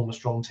and form a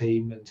strong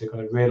team and to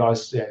kind of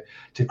realize,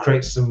 to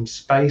create some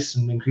space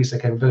and increase their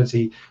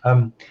capability,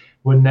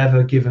 were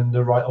never given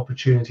the right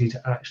opportunity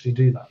to actually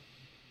do that.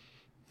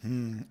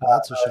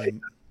 That's a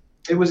shame.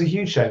 It was a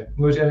huge shame,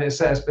 and it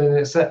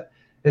set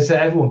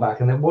everyone back,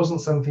 and it wasn't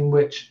something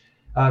which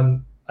I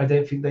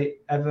don't think they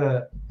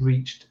ever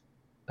reached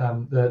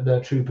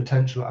their true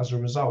potential as a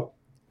result.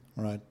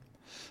 Right.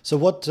 So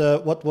what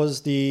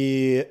was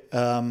the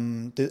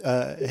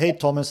hey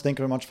Thomas, thank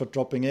you very much for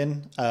dropping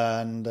in,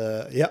 and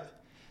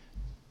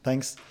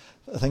thanks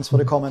for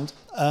the comment.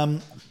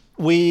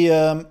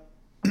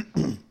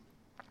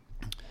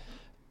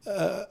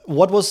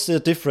 What was the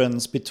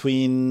difference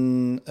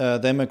between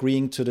them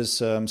agreeing to this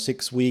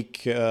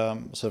 6-week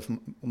sort of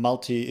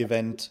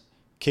multi-event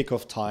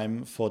kickoff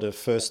time for the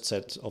first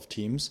set of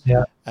teams,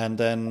 and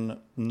then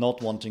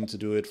not wanting to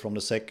do it from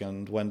the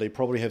second, when they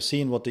probably have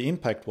seen what the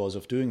impact was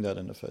of doing that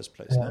in the first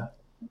place? No?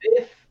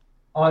 If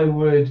I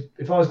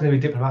was going to be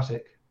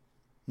diplomatic,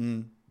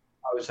 I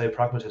would say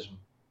pragmatism.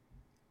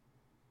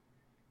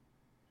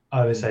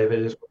 I would say that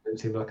it didn't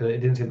seem like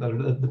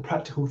the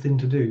practical thing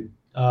to do.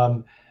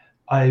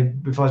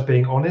 If I was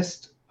being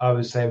honest, I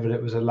would say that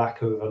it was a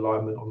lack of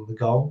alignment on the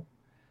goal,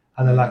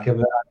 and a lack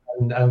of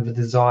and the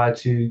desire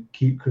to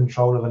keep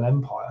control of an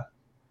empire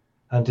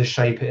and to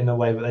shape it in a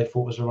way that they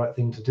thought was the right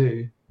thing to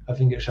do. I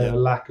think it showed a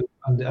lack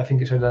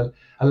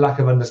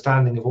of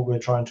understanding of what we were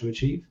trying to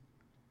achieve.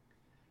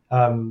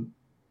 And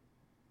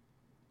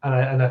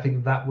I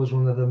think that was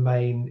one of the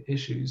main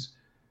issues.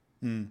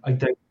 I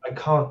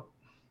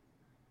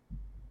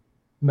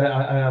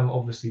am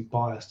obviously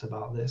biased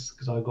about this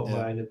because I've got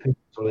my own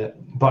opinions on it.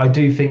 But I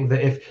do think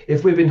that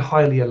if we've been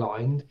highly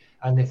aligned,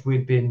 and if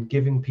we'd been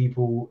giving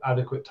people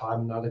adequate time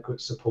and adequate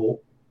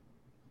support,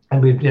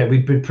 and we'd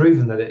been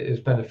proven that it is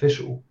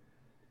beneficial,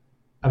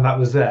 and that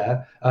was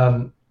there.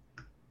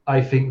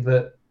 I think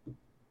that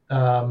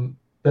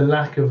the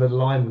lack of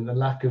alignment, the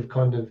lack of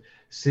kind of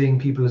seeing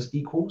people as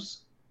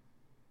equals,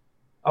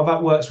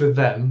 that works with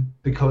them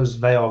because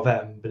they are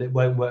them, but it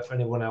won't work for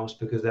anyone else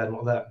because they're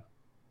not them.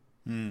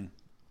 Mm.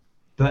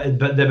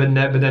 But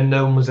then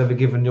no one was ever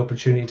given the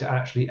opportunity to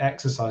actually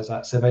exercise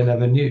that, so they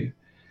never knew.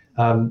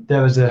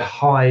 There was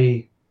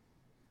a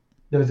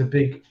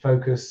big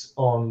focus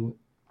on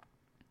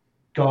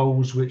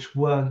goals which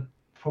weren't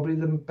probably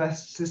the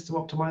best system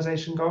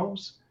optimization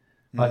goals.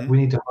 Like we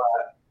need to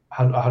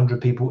hire 100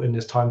 people in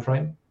this time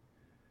frame.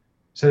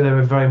 So they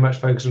were very much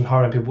focused on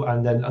hiring people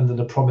and then under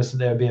the promise that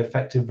they would be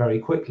effective very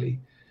quickly.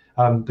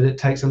 But it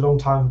takes a long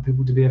time for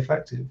people to be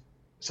effective.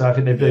 So I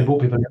think they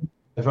brought people in.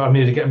 They thought, I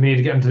need to get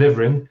them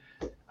delivering,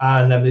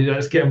 and then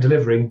let's get them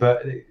delivering,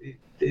 but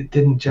it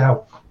didn't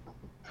gel.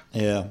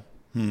 Yeah.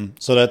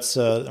 So that's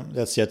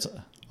yet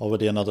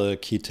already another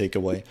key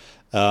takeaway.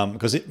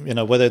 Because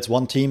whether it's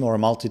one team or a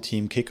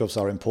multi-team, kickoffs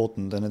are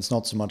important, and it's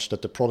not so much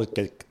that the product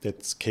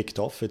gets kicked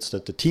off; it's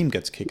that the team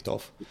gets kicked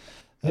off.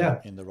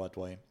 In the right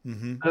way.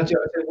 Mm-hmm. And I think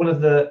one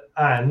of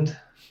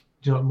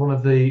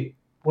the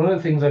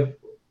things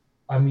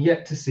I'm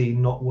yet to see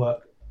not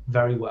work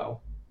very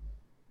well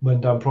when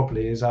done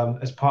properly is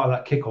as part of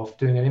that kickoff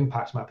doing an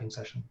impact mapping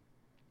session.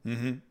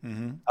 Mm-hmm.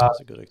 Mm-hmm. That's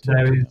a good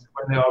activity.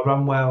 When they are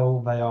run well,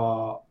 they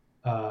are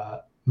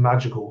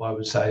magical, I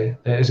would say.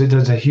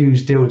 It's a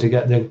huge deal to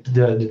get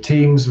the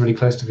teams really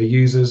close to the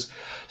users,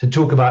 to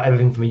talk about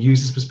everything from a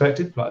user's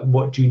perspective, like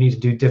what do you need to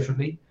do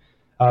differently,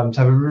 to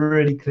have a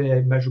really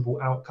clear, measurable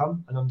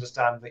outcome and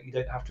understand that you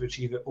don't have to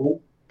achieve it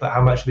all, but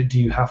how much of it do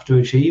you have to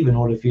achieve in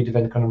order for you to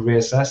then kind of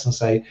reassess and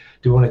say,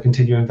 do you want to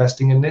continue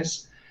investing in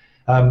this?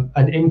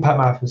 And impact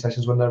mapping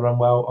sessions, when they run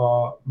well,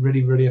 are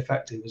really, really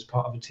effective as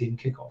part of a team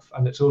kickoff.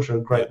 And it's also a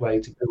great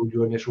way to build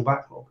your initial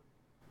backlog.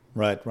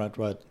 Right.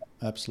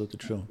 Absolutely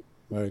true.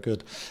 Very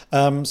good.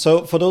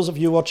 So for those of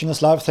you watching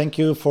us live, thank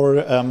you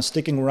for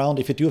sticking around.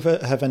 If you do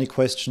have any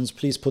questions,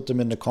 please put them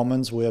in the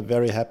comments. We are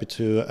very happy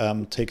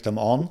to take them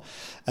on.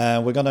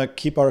 We're going to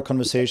keep our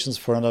conversations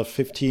for another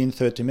 15,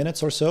 30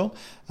 minutes or so.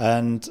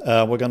 And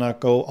we're going to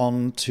go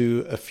on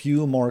to a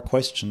few more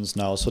questions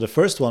now. So the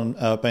first one,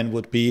 Ben,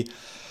 would be,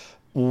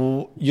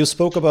 you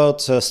spoke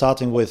about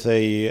starting with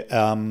a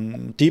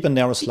deep and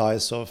narrow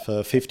slice of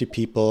 50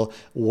 people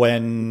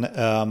when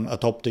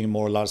adopting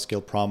more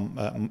large-scale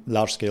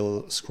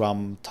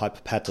Scrum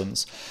type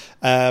patterns.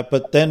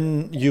 But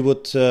then you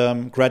would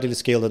gradually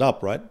scale it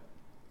up, right?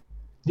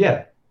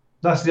 Yeah,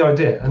 that's the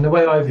idea. And the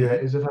way I view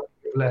it is if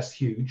it's less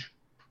huge,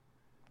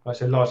 I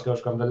say large-scale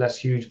Scrum, the less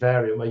huge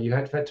variant, where you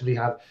effectively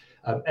have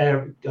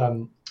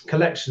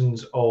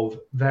collections of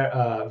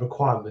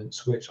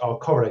requirements which are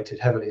correlated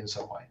heavily in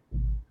some way.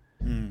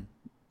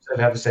 So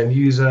they have the same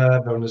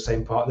user, they're on the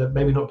same part, they're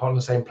maybe not part of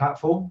the same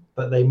platform,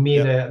 but they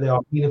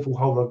are meaningful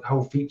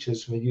whole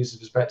features from a user's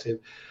perspective.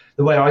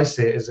 The way I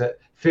see it is that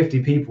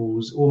 50 people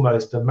is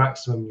almost the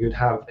maximum you'd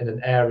have in an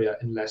area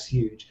in less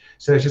huge.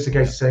 So it's just a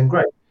case of saying,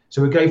 great,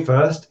 so we go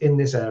first in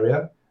this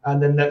area,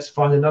 and then let's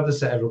find another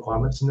set of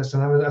requirements, and let's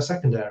have a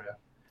second area,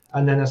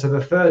 and then let's have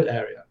a third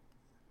area.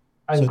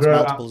 And so grow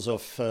multiples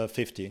of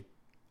 50,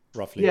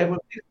 roughly. Yeah,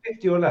 well,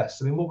 50 or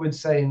less. I mean, what we'd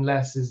say in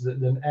less is that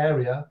an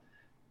area,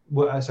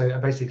 so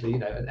basically,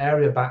 an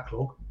area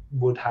backlog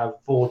would have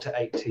 4 to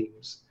 8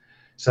 teams.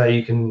 So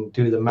you can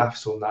do the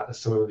maths on that. There's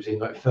somewhere between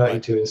like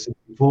 32 and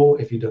 64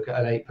 if you look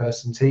at an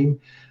 8-person team.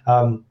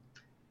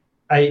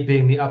 8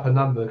 being the upper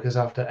number, because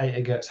after 8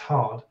 it gets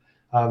hard.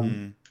 I'm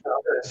going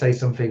to say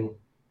something,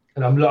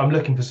 and I'm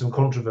looking for some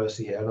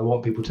controversy here, and I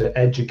want people to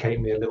educate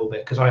me a little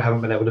bit because I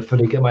haven't been able to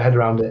fully get my head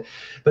around it.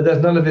 But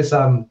there's none of this.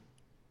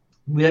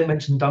 We don't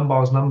mention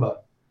Dunbar's number,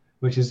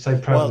 which is so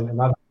prevalent in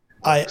other.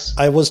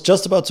 I was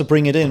just about to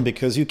bring it in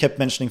because you kept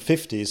mentioning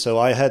 50. So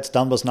I had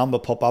Dunbar's number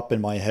pop up in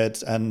my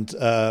head. And,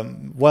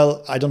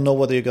 I don't know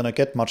whether you're going to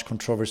get much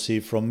controversy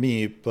from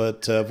me.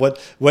 But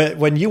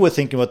when you were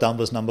thinking about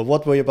Dunbar's number,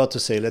 what were you about to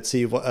say? Let's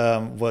see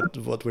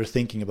what we're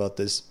thinking about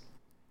this.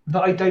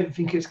 That I don't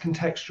think it's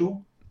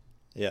contextual.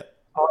 Yeah.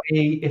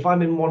 If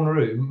I'm in one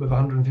room with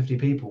 150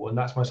 people and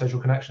that's my social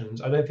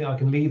connections, I don't think I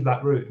can leave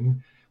that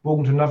room, walk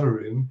into another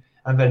room,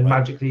 and then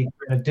magically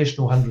an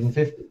additional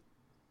 150.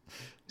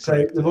 So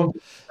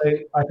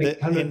I think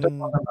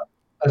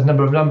as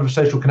number of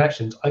social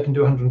connections, I can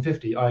do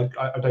 150. I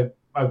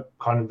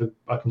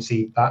can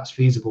see that's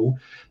feasible.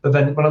 But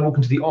then when I walk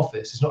into the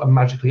office, it's not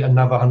magically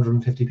another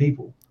 150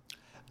 people.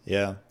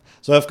 Yeah.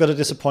 So I've got to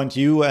disappoint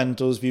you and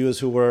those viewers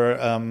who were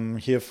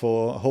here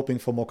for hoping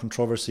for more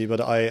controversy, but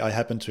I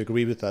happen to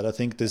agree with that. I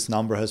think this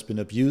number has been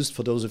abused.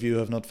 For those of you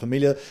who are not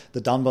familiar,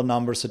 the Dunbar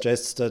number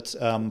suggests that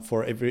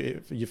for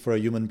a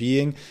human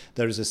being,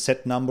 there is a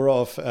set number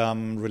of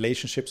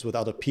relationships with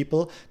other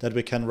people that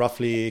we can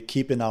roughly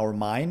keep in our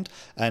mind,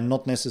 and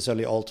not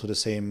necessarily all to the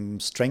same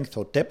strength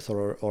or depth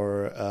or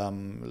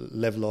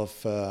level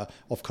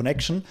of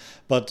connection,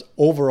 but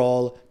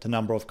overall the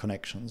number of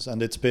connections.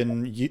 And it's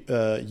been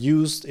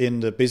used in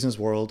the business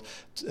world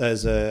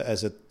as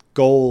a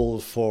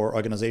goal for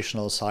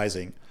organizational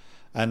sizing.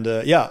 And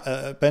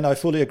Ben, I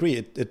fully agree.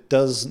 It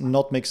does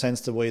not make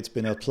sense the way it's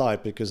been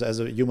applied, because as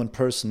a human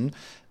person,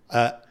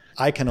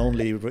 I can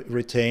only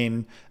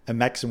retain a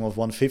maximum of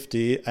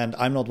 150, and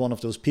I'm not one of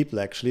those people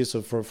actually.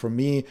 So for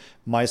me,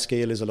 my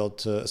scale is a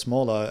lot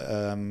smaller.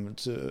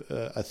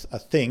 I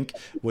think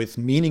with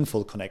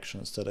meaningful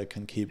connections that I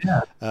can keep.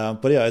 Yeah.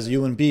 But yeah, as a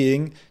human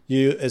being,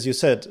 as you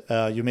said,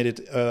 you made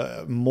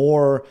it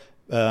more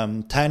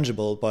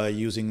tangible by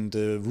using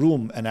the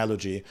room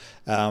analogy.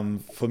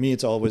 For me,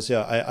 it's always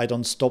I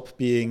don't stop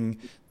being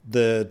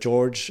the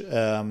George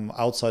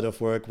outside of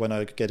work when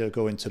I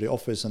go into the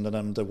office, and then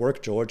I'm the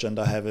work George, and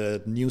I have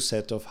a new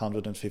set of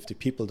 150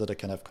 people that I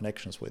can have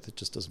connections with. It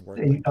just doesn't work.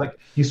 Like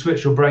you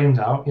switch your brains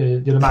out. You're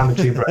the man with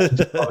two brains.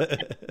 You've got an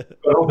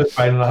office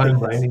brain and a home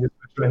brain,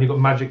 and you've got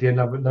magically a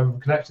number of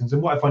connections.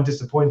 And what I find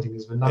disappointing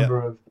is the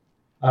number of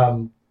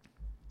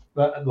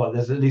well,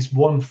 there's at least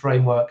one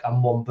framework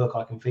and one book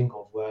I can think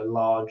of where a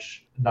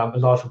large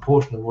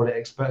proportion of what it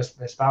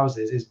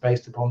espouses is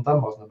based upon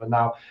Dunbar's number.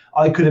 Now,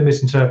 I could have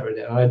misinterpreted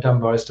it. I know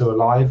Dunbar is still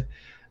alive.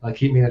 I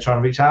keep meaning to try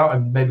and reach out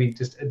and maybe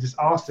just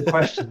ask the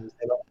question: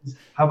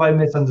 have I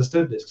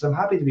misunderstood this? Because I'm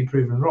happy to be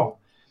proven wrong.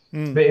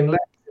 But in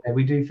Leicester,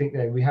 we do think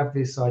we have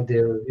this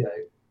idea of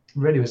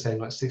really we're saying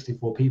like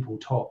 64 people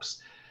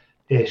tops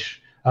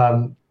ish.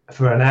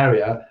 For an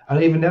area,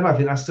 and even then I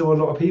think that's still a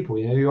lot of people.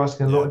 You're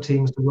asking a lot of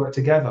teams to work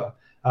together,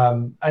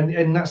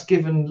 and that's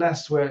given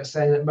less where it's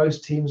saying that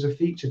most teams are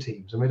feature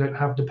teams and we don't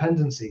have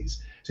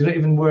dependencies, so you're not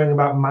even worrying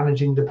about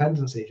managing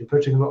dependencies. You're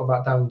putting a lot of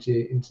that down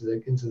into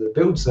the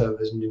build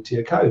servers and into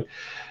your code.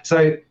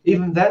 So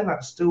even then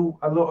that's still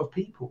a lot of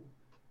people.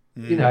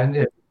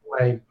 And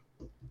like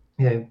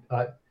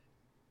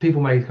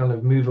people may kind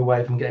of move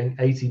away from getting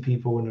 80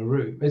 people in a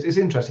room. It's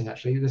interesting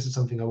actually. This is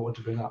something I wanted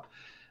to bring up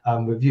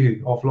with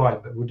you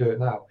offline, but we'll do it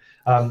now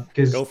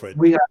because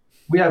we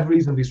have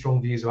reasonably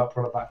strong views about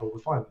product backlog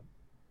refinement.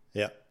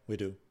 Yeah, we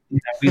do.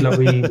 We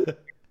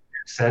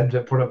said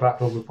that product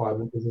backlog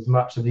refinement is as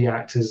much of the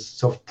act as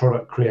soft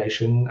product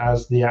creation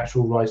as the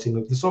actual writing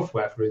of the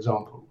software, for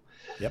example.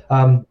 Yep.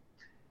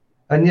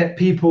 And yet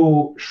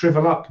people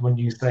shrivel up when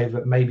you say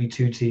that maybe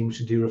two teams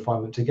should do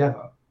refinement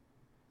together.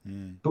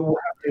 But we'll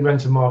happily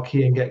rent a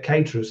marquee and get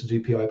caterers to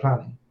do PI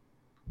planning.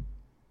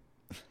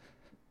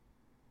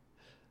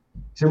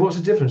 So what's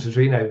the difference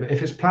between,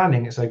 if it's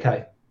planning, it's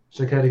okay.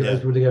 It's okay to get those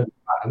people together to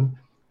plan,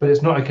 but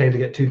it's not okay to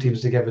get two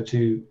teams together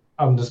to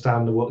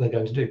understand what they're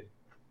going to do.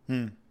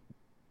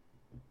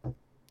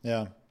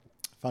 Yeah,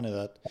 funny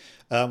that.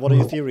 What are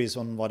your theories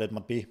on why that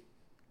might be?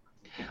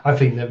 I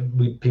think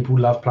that people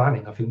love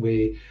planning. I think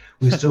we've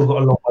still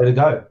got a long way to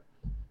go.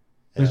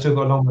 We've still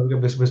got a long way to go.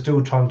 We're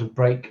still trying to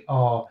break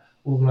our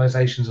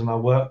organizations and our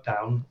work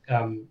down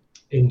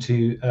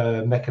into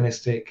a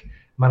mechanistic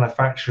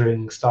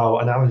manufacturing style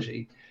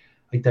analogy.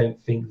 I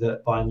don't think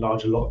that by and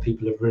large a lot of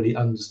people have really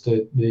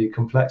understood the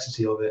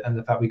complexity of it and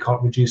the fact we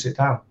can't reduce it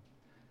down.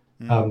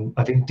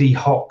 I think Dee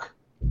Hock,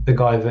 the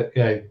guy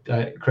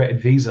that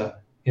created Visa,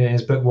 in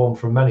his book One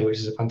from Many, which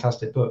is a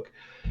fantastic book,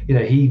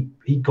 he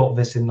got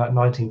this in like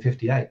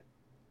 1958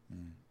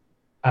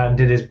 and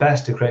did his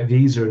best to create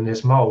Visa in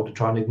this mold to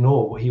try and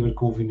ignore what he would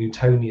call the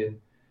Newtonian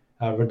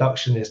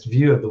reductionist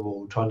view of the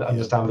world, trying to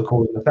understand the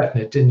cause and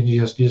effect, and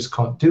you just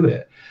can't do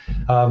it.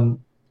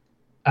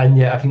 And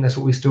yet I think that's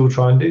what we still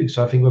try and do.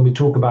 So I think when we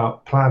talk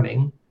about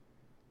planning,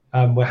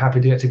 we're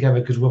happy to get together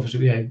because we're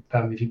obviously,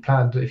 if you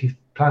plan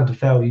to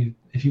fail,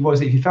 if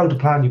you fail to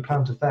plan, you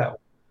plan to fail.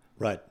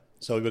 Right.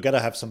 So we've got to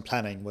have some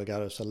planning. We've got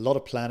to have a lot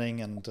of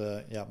planning and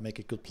make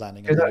it good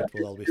planning, and then it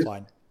will all be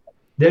fine.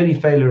 The only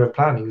failure of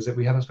planning is that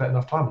we haven't spent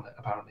enough time on it,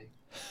 apparently.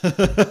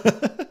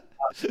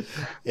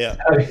 Yeah.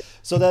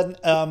 So then,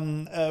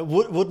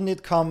 wouldn't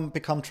it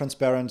become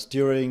transparent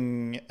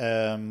during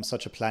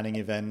such a planning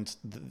event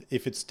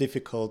if it's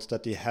difficult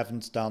that they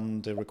haven't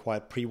done the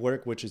required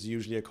pre-work, which is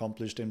usually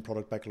accomplished in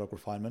product backlog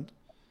refinement?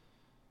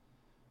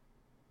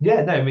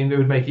 Yeah, no, I mean it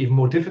would make it even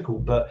more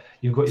difficult. But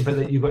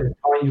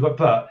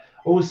but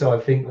also I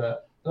think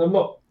that I'm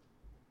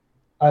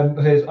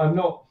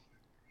not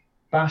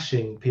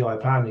bashing PI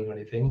planning or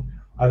anything.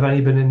 I've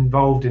only been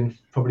involved in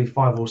probably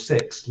 5 or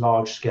 6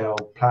 large-scale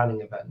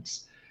planning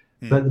events.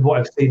 But what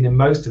I've seen in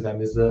most of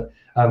them is that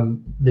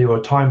you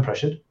are time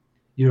pressured.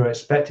 You're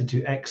expected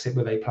to exit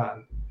with a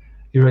plan.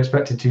 You're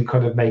expected to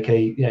kind of make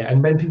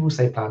and when people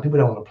say plan, people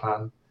don't want to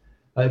plan.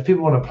 If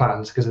people want to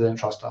plan, it's because they don't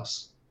trust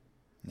us.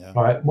 Yeah.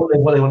 All right. What they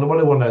want to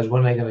know is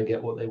when they're going to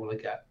get what they want to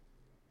get.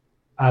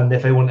 And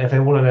if they want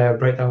to know a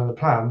breakdown of the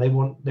plan, they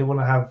want to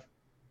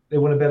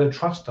be able to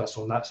trust us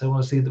on that. So they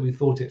want to see that we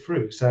thought it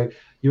through. So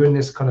you're in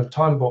this kind of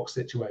time box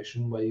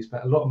situation where you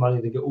spent a lot of money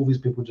to get all these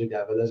people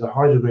together. There's a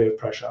high degree of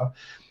pressure,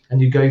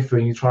 and you go through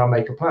and you try and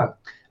make a plan.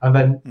 And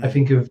then I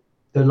think of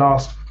the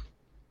last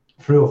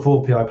 3 or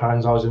 4 PI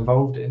plans I was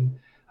involved in,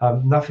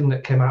 nothing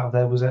that came out of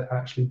there was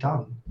actually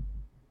done.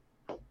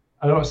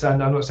 I'm not saying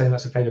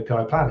that's a failure of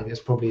PI planning. It's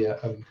probably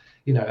a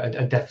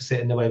deficit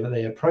in the way that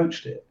they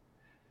approached it.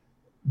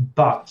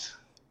 But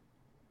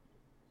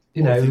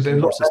it was a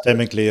lot more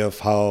systemically of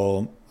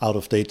how out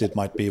of date it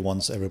might be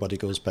once everybody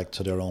goes back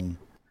to their own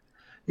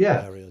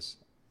Yeah. areas.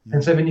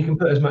 And so then you can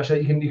put as much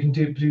that you can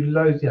do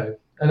loads,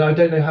 and I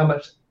don't know how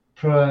much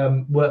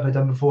work they've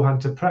done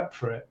beforehand to prep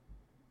for it.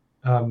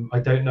 I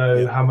don't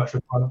know how much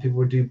requirement people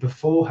would do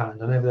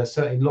beforehand. I know there's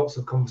certainly lots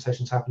of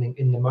conversations happening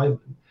in the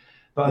moment,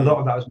 but a lot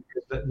of that was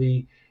because that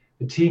the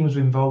teams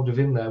involved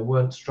within there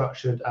weren't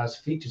structured as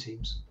feature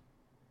teams.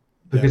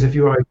 Because if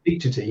you are a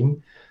feature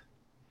team,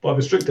 by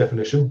the strict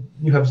definition,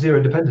 you have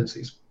zero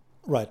dependencies.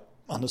 Right,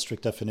 under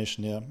strict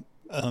definition, yeah.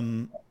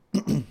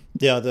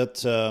 Yeah,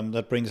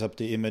 that brings up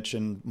the image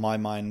in my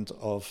mind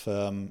of,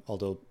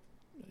 although,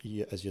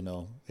 as you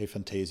know,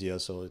 aphantasia,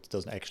 so it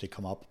doesn't actually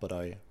come up, but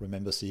I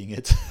remember seeing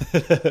it,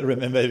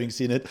 remember having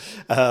seen it,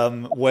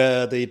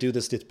 where they do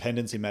this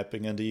dependency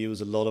mapping and they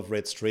use a lot of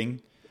red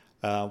string,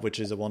 which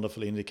is a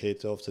wonderful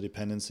indicator of the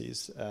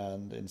dependencies.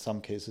 And in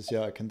some cases,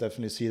 yeah, I can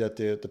definitely see that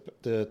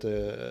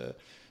the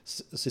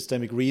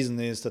systemic reason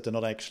is that they're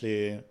not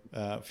actually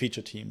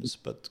feature teams,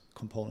 but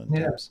component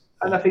teams.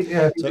 And I think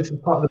this is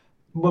part of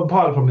the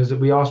problem is that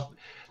we ask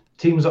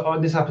teams.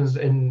 This happens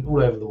in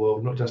all over the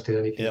world, not just in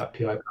anything like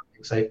PI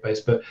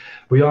SafeBase, but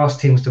we ask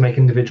teams to make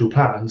individual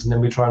plans, and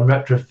then we try and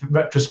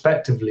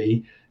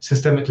retrospectively,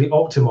 systemically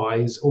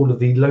optimize all of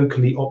the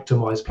locally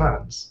optimized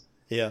plans.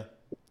 Yeah.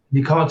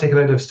 You can't take a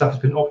load of stuff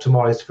that's been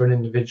optimized for an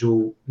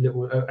individual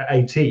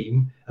a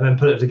team and then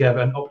put it together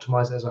and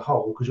optimize it as a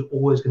whole, because you're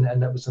always going to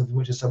end up with something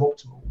which is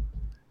suboptimal.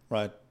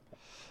 Right.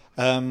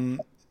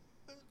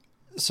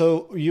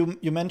 So you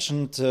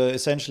mentioned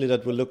essentially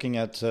that we're looking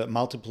at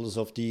multiples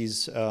of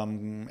these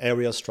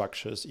area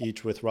structures,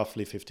 each with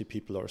roughly 50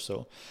 people or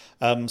so.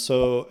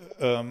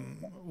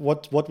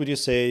 What would you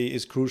say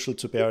is crucial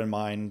to bear in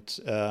mind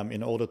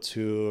in order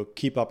to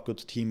keep up good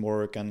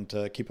teamwork and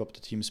keep up the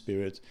team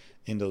spirit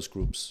in those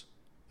groups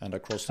and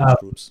across those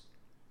groups?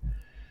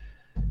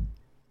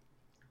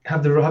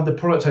 Have the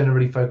product owner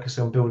really focus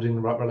on building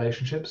the right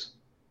relationships.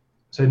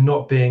 So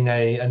not being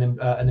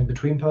an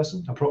in-between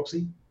person, a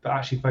proxy, but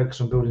actually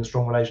focus on building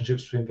strong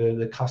relationships between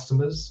the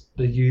customers,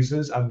 the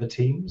users, and the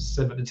teams,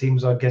 so that the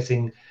teams are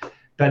getting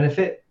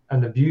benefit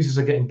and the users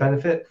are getting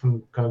benefit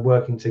from kind of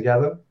working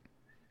together.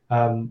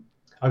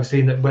 I've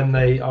seen that when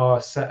they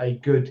are set a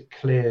good,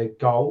 clear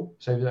goal,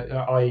 so that,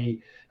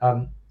 i.e.,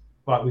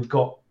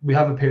 we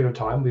have a period of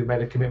time, we've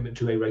made a commitment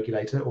to a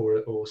regulator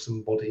or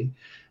some body,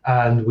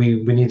 and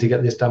we need to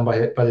get this done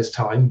by this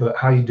time, but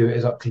how you do it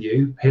is up to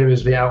you. Here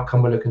is the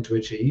outcome we're looking to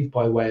achieve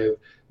by way of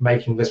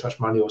making this much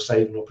money or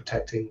saving or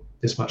protecting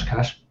this much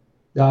cash.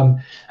 And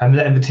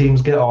letting the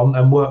teams get on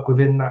and work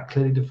within that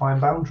clearly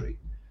defined boundary.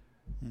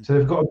 So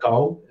they've got a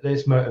goal,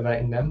 it's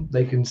motivating them.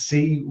 They can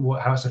see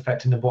how it's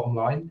affecting the bottom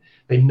line.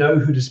 They know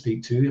who to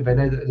speak to. They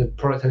know that the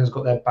product owner's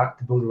got their back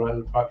to build the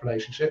right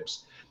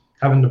relationships.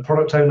 Having the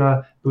product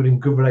owner building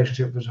good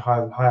relationships with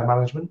higher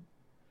management,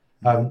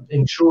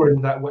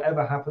 ensuring that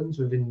whatever happens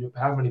within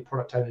how many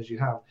product owners you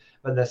have,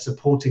 that they're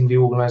supporting the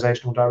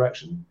organizational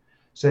direction.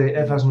 So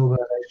if as an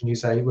organization you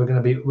say we're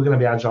going to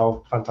be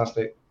agile,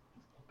 fantastic,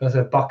 there's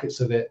buckets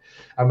of it,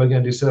 and we're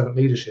going to do servant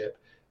leadership,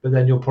 but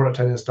then your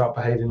product owners start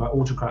behaving like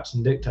autocrats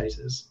and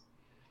dictators,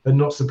 they're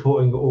not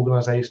supporting the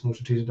organizational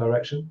strategic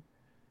direction.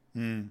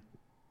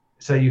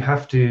 So you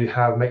have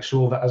to make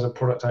sure that as a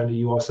product owner,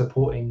 you are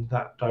supporting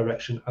that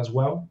direction as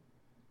well.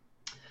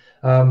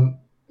 And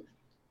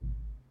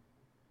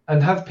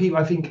have people,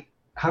 I think,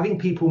 having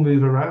people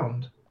move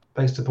around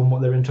based upon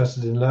what they're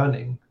interested in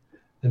learning,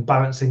 and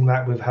balancing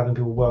that with having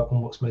people work on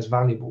what's most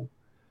valuable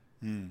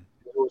is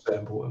also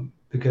important,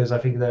 because I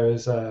think there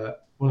is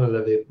one of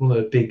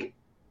the big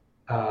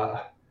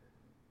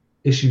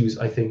issues,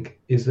 I think,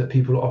 is that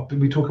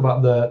we talk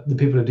about the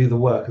people who do the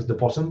work as the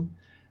bottom,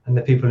 and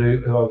the people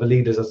who are the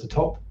leaders as the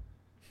top,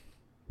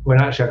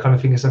 when actually I kind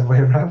of think it's the other way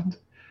around.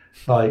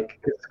 Like,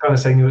 it's kind of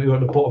saying you're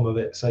at the bottom of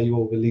it, so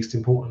you're the least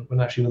important,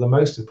 when actually you're the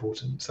most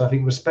important. So I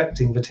think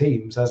respecting the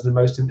teams as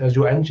as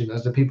your engine,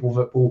 as the people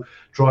that will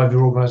drive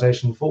your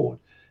organization forward,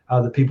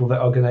 are the people that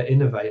are going to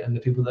innovate and the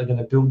people that are going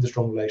to build the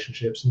strong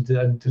relationships and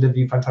deliver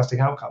you fantastic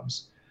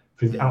outcomes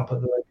through the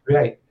output that they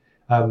create.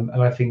 And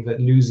I think that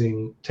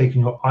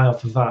taking your eye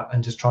off of that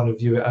and just trying to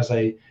view it as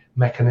a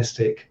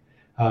mechanistic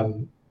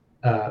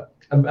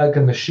a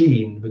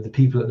machine with the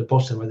people at the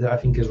bottom, I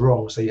think is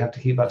wrong. So you have to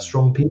keep that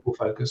strong people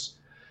focus,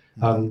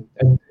 and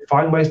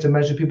find ways to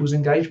measure people's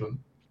engagement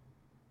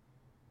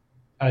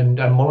and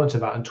monitor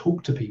that and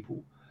talk to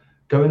people,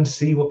 go and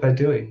see what they're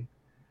doing.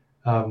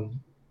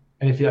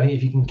 And if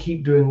you can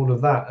keep doing all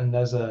of that, and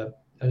there's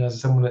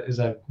someone that is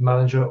a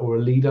manager or a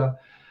leader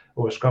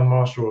or a scrum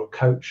master or a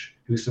coach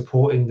who's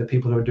supporting the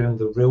people who are doing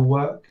the real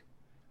work,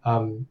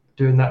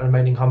 doing that,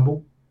 remaining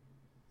humble,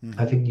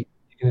 I think you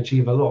can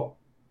achieve a lot.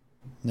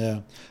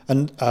 Yeah.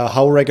 And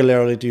how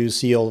regularly do you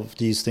see all of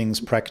these things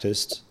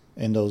practiced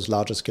in those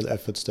larger scale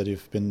efforts that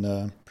you've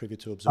been privy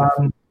to observe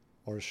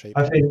or shape?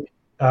 I think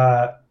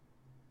not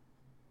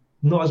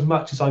as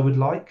much as I would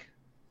like.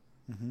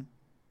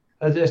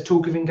 There's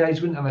talk of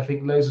engagement, and I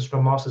think loads of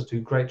Scrum Masters do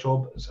a great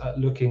job at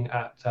looking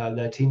at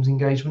their team's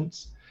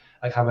engagements,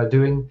 like how they're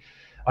doing.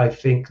 I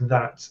think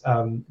that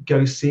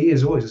go see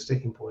is always a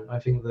sticking point. I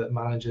think that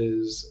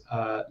managers,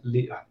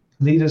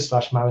 leaders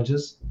slash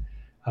managers,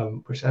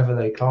 whichever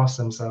they class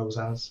themselves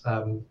as,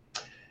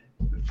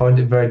 find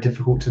it very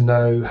difficult to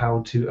know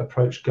how to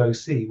approach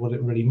GoC, what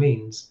it really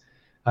means,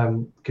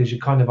 because you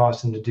kind of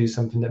ask them to do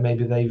something that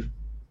maybe they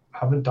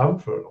haven't done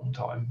for a long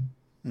time.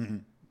 Mm-hmm.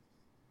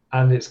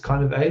 And it's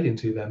kind of alien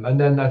to them. And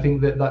then I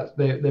think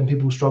then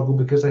people struggle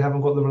because they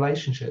haven't got the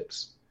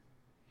relationships.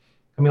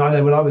 I mean, I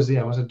know when I was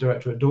a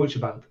director at Deutsche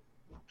Bank,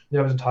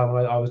 there was a time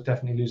when I was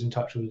definitely losing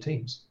touch with the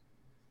teams.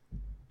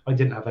 I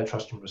didn't have their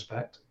trust and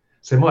respect.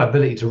 So my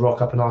ability to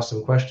rock up and ask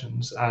them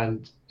questions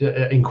and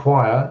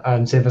inquire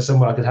and see if there's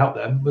somewhere I could help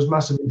them was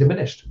massively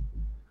diminished.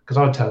 Because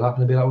I'd turn up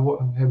and they'd be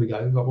like, here we go,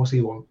 like, what's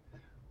he want?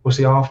 What's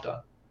he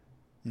after?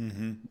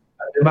 Mm-hmm.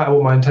 No matter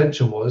what my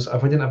intention was,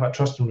 if I didn't have that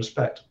trust and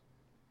respect,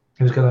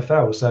 it was going to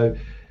fail. So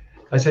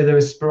I say there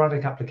is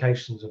sporadic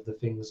applications of the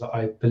things that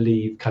I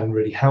believe can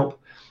really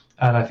help.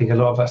 And I think a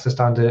lot of that's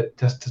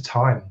just to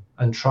time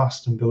and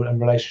trust and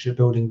relationship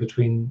building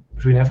between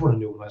everyone in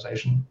the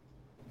organization.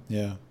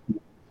 Yeah.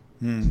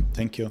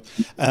 Thank you.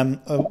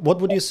 What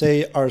would you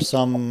say are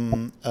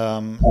some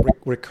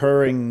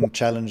recurring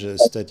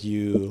challenges that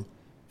you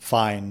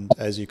find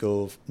as you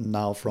go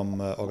now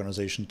from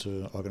organization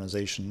to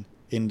organization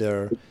in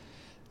their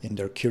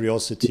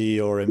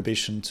curiosity or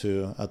ambition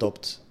to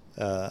adopt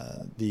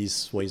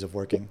these ways of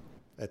working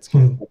at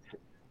scale?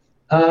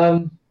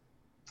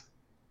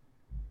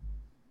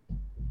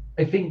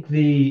 I think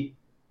a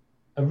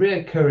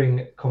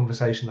reoccurring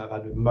conversation I've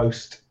had with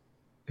most,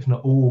 if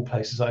not all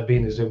places I've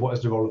been, is what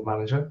is the role of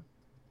manager?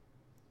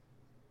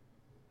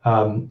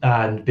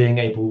 And being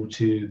able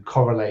to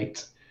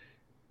correlate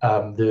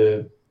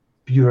the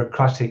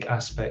bureaucratic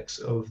aspects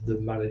of the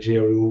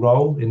managerial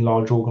role in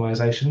large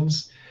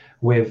organizations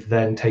with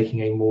then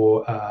taking a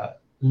more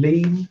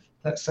lean,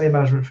 let's say,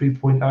 management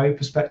 3.0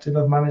 perspective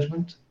of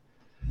management.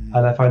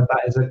 And I find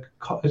that is a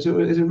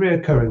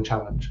reoccurring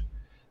challenge.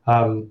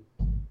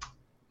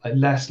 Like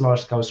less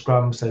large-scale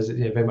Scrum says that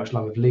very much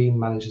along with lean,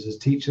 managers as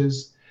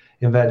teachers,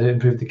 in there to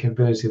improve the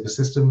capability of the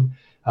system.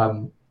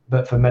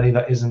 But for many,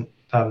 that isn't.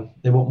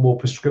 They want more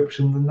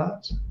prescription than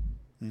that.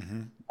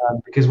 Mm-hmm.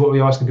 Because what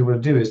we're asking people to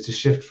do is to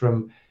shift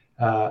from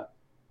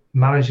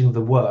managing the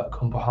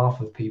work on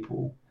behalf of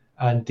people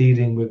and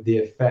dealing with the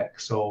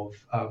effects of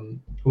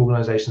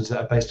organizations that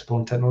are based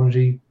upon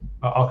technology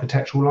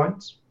architectural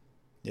lines.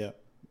 Yeah.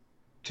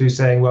 To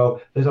saying,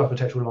 well, those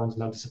architectural lines are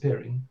now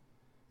disappearing.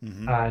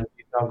 Mm-hmm. And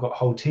you've now got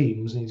whole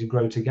teams that need to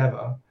grow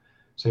together.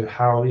 So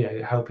how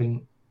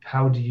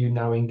do you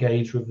now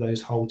engage with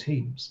those whole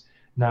teams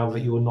now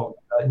that you're not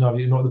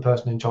the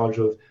person in charge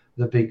of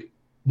the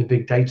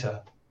big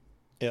data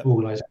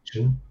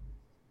organization?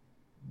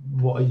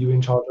 What are you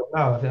in charge of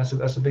now? I think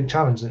that's a big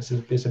challenge. It's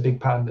a big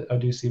pattern that I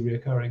do see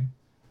reoccurring.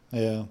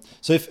 Yeah.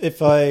 So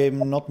if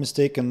I'm not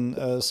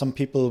mistaken, some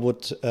people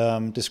would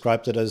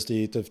describe that as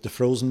the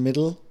frozen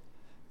middle,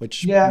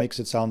 which makes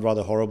it sound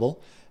rather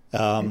horrible.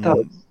 It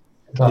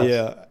does.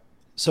 Yeah.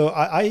 So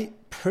I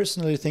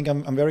personally think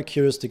I'm very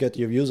curious to get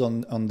your views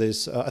on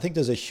this. I think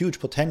there's a huge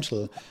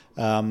potential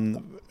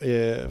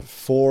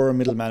for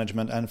middle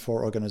management and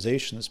for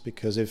organizations,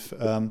 because if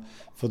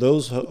for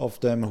those of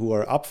them who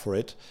are up for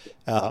it,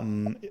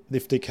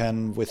 if they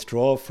can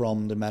withdraw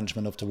from the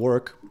management of the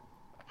work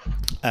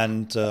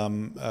and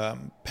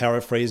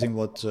paraphrasing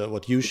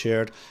what you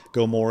shared,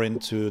 go more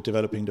into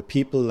developing the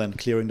people and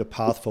clearing the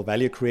path for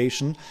value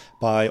creation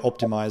by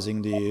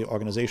optimizing the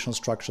organizational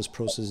structures,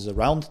 processes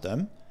around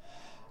them.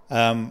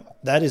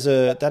 That is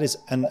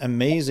an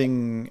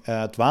amazing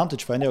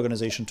advantage for any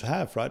organization to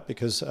have, right?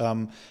 Because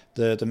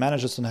the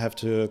managers don't have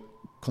to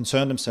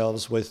concern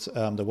themselves with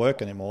the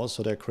work anymore,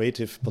 so their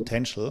creative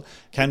potential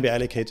can be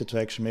allocated to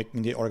actually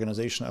making the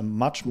organization a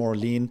much more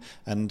lean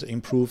and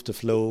improve the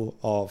flow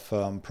of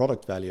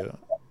product value.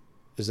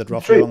 Is that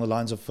roughly along the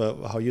lines of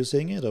how you're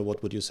seeing it, or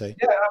what would you say?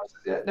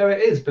 Yeah, no,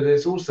 it is, but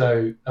it's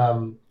also,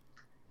 and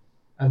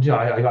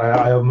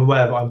I am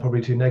aware that I'm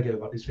probably too negative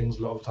about these things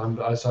a lot of the time,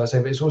 but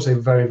but it's also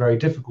very, very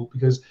difficult,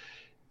 because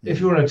if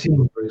you're on a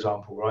team, for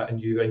example, right, and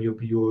you've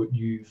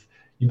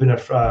been a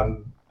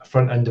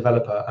front-end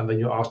developer, and then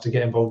you're asked to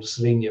get involved with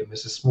Selenium,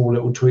 it's a small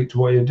little tweak to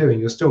what you're doing.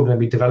 You're still going to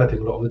be developing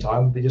a lot of the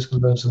time, but you're just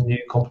going to learn some new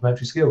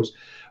complementary skills.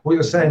 What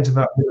you're saying to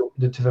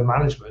the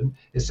management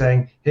is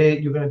saying, here,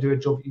 you're going to do a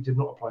job that you did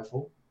not apply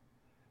for.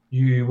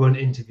 You weren't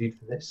interviewed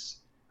for this.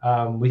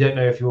 We don't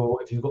know if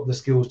you've got the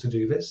skills to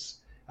do this.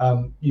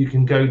 You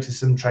can go to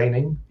some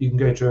training. You can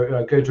go to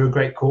a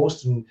great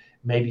course and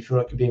maybe feel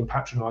like you're being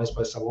patronized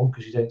by someone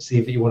because you don't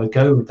see that you want to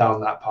go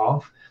down that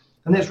path.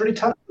 And it's really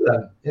tough for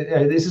them.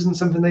 This isn't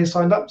something they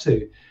signed up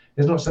to.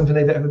 It's not something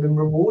they've ever been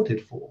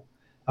rewarded for.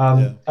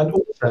 And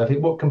also, I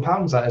think what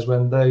compounds that is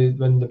when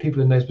the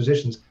people in those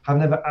positions have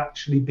never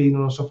actually been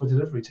on a software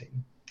delivery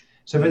team.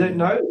 So they don't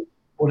know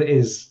what it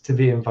is to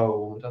be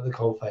involved at the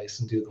coalface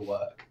and do the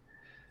work.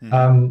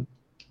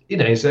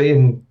 So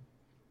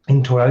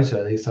in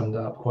Toyota, they summed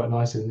it up quite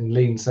nicely in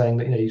Lean, saying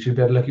that you should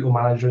be able to look at your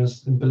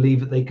managers and believe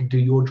that they could do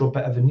your job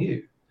better than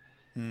you.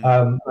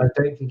 I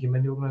don't think in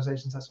many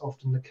organizations that's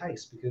often the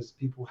case, because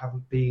people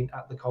haven't been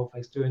at the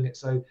coalface doing it.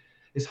 So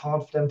it's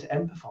hard for them to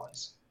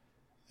empathize.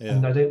 Yeah.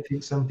 And I don't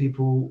think some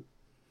people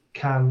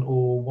can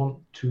or want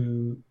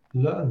to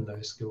learn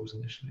those skills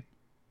initially.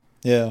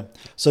 Yeah.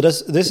 So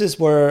this is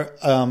where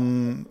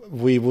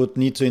we would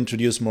need to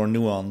introduce more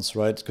nuance,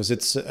 right? Because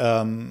it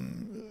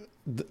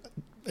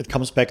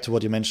comes back to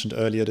what you mentioned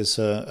earlier, this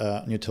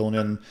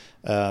Newtonian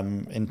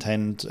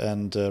intent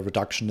and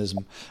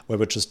reductionism, where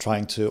we're just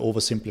trying to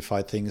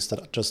oversimplify things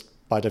that just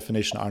by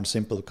definition aren't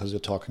simple because you're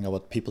talking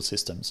about people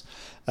systems.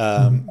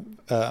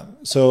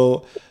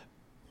 So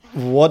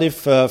what if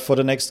for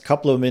the next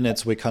couple of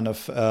minutes we kind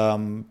of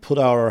put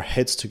our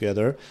heads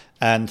together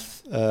and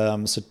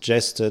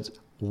suggested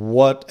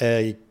what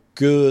a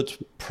good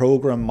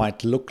program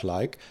might look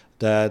like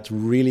that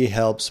really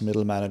helps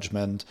middle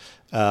management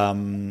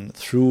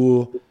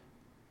through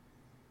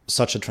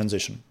such a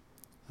transition?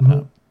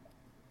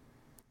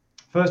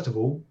 First of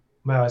all,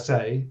 may I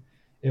say,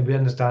 it'll be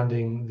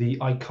understanding the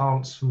I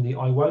can'ts from the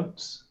I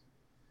won'ts.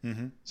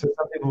 So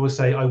some people will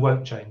say, I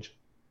won't change.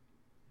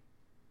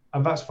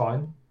 And that's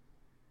fine.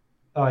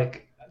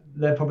 Like,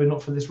 they're probably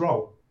not for this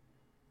role.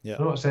 Yeah.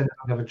 I'm not saying they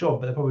don't have a job,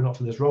 but they're probably not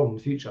for this role in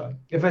the future.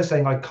 If they're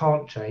saying I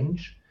can't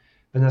change,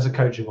 then there's a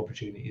coaching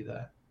opportunity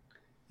there.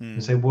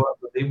 And so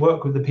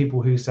work with the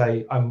people who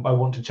say I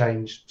want to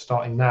change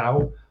starting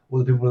now, or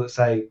the people that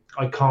say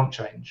I can't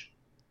change,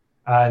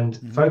 and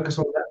focus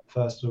on that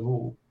first of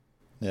all.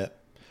 Yeah.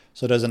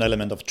 So there's an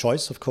element of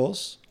choice, of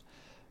course.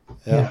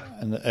 Yeah.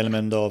 An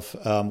element of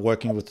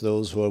working with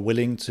those who are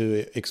willing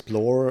to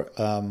explore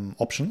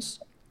options.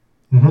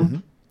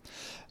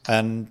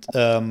 And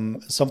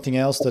something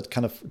else that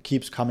kind of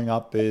keeps coming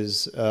up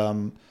is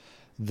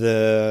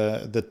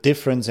the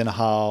difference in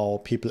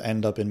how people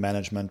end up in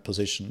management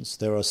positions.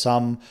 There are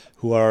some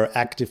who are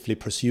actively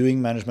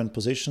pursuing management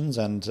positions,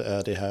 and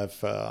they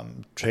have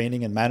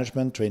training in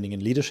management, training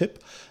in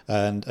leadership,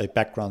 and a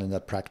background in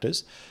that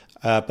practice.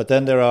 But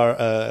then there are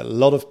a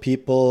lot of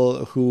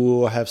people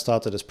who have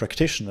started as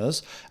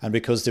practitioners, and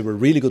because they were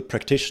really good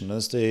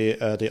practitioners,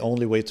 the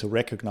only way to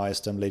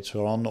recognize them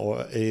later on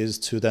is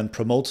to then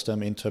promote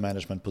them into a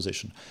management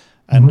position.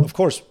 And of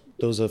course,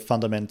 those are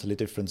fundamentally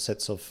different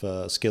sets of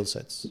skill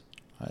sets,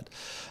 right?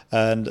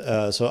 And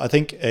so I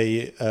think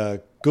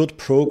a good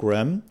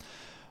program,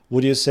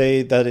 would you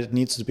say that it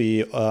needs to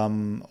be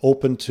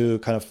open to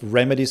kind of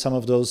remedy some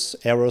of those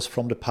errors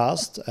from the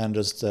past and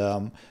just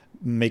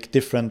make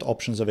different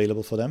options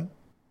available for them?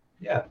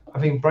 Yeah, I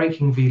think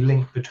breaking the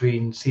link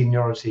between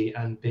seniority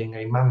and being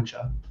a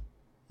manager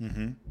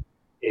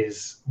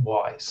is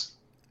wise.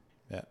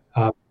 Yeah,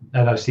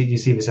 and you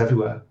see this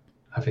everywhere.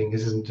 I think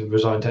this isn't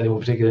resigned to any one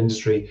particular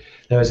industry.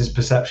 There is this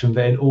perception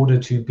that in order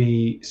to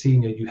be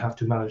senior, you have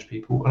to manage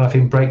people. And I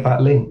think break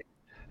that link.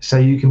 So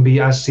you can be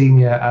as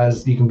senior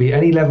as you can be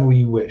any level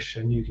you wish,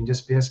 and you can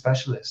just be a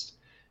specialist.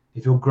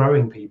 If you're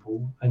growing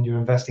people and you're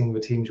investing in the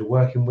teams you're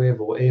working with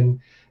or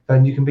in,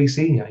 then you can be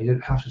senior. You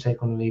don't have to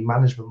take on any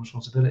management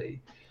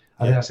responsibility.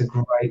 I think that's a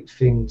great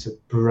thing to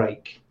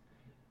break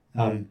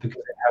because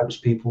it helps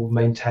people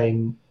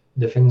maintain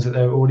the things that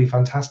they're already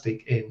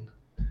fantastic in.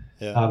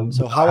 Yeah.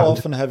 So how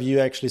often have you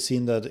actually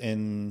seen that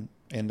in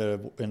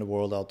the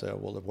world out there,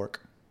 world of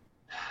work?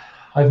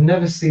 I've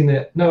never seen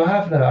it. No, I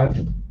have. No,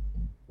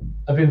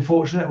 I've been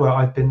fortunate where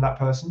I've been that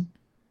person,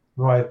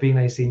 where I've been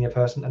a senior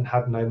person and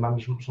had no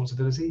management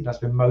responsibility. That's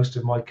been most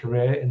of my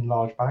career in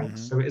large banks,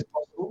 so it is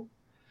possible.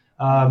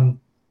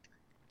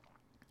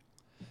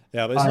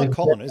 Yeah, but it's not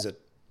common, is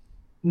it?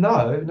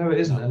 No, it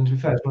isn't. No. And to be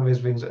fair, it's one of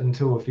those things that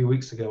until a few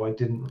weeks ago,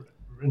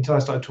 until I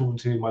started talking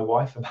to my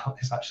wife about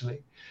this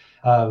actually,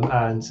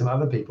 and some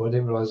other people, I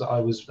didn't realize that I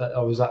was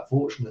that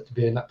fortunate to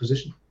be in that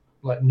position,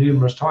 like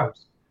numerous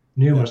times.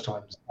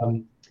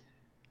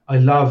 I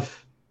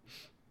love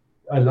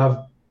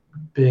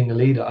being a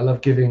leader. I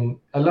love being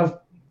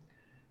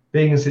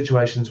in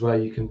situations where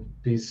you can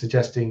be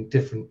suggesting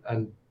different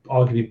and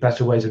arguably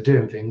better ways of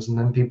doing things, and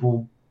then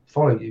people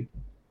follow you.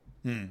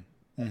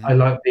 I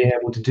like being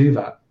able to do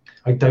that.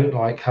 I don't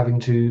like having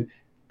to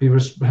do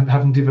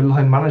the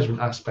line management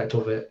aspect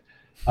of it.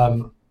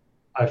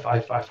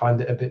 I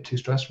find it a bit too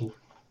stressful.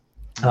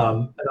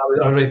 And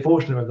I'm very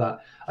fortunate with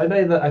that. I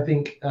know that I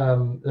think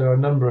there are a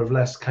number of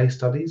less case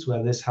studies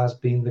where this has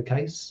been the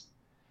case.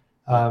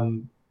 But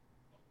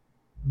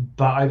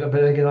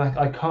again,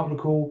 I can't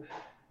recall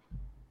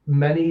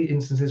many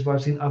instances where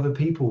I've seen other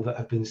people that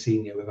have been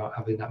senior without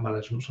having that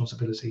management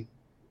responsibility.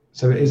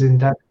 So it is in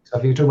depth. So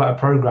if you talk about a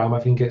program, I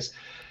think it's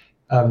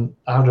how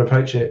to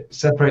approach it.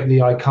 Separate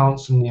the I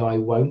can'ts from the I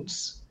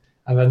won'ts,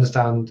 and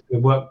understand,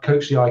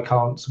 coach the I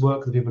can'ts, work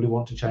with the people who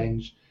want to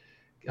change.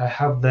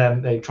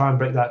 They try and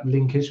break that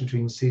linkage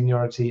between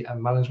seniority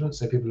and management,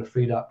 so people are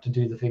freed up to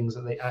do the things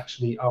that they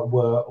actually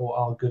were or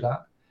are good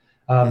at.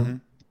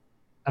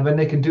 And then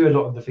they can do a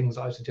lot of the things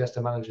that I suggest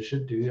a manager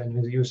should do, and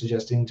things that you were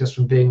suggesting, just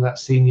from being that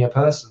senior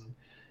person,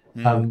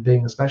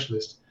 being a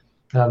specialist.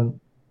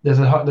 There's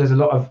a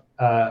lot of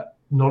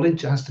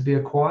knowledge that has to be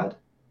acquired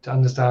to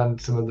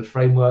understand some of the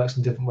frameworks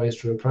and different ways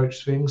to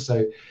approach things.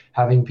 So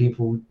having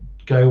people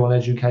go on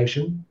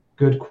education,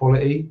 good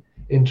quality,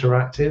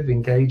 interactive,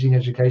 engaging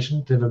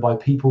education delivered by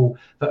people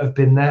that have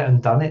been there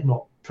and done it,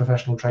 not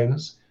professional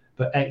trainers,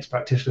 but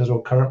ex-practitioners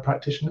or current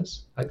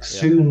practitioners, like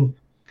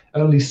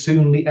only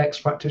soonly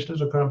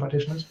ex-practitioners or current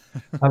practitioners,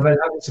 and then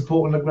having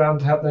support on the ground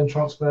to help them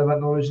transfer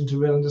that knowledge into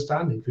real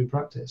understanding through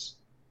practice.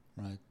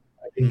 Right.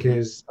 I think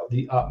is of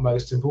the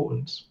utmost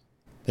importance.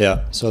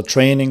 Yeah, so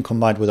training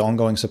combined with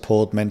ongoing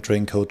support,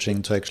 mentoring,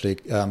 coaching to actually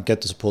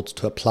get the support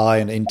to apply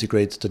and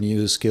integrate the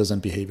new skills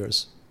and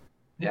behaviors.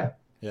 Yeah,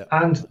 yeah,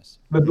 and nice.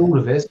 with all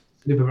of this,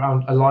 live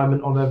around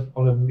alignment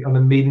on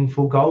a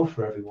meaningful goal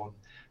for everyone.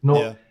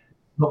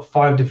 Not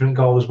 5 different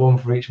goals, one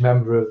for each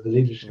member of the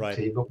leadership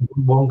team, but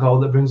one goal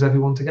that brings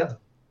everyone together.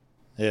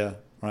 Yeah,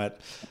 right.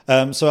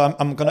 So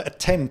I'm going to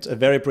attempt a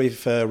very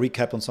brief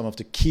recap on some of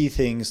the key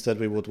things that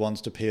we would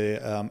want to pay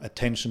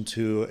attention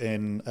to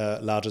in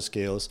larger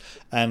scales.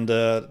 And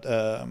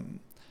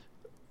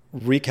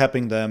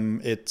recapping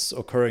them, it's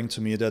occurring to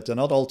me that they're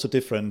not all too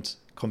different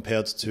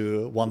compared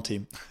to one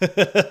team.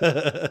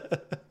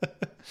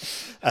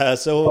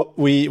 So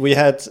we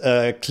had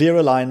clear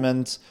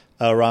alignment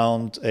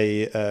around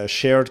a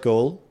shared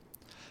goal.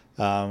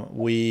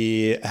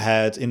 We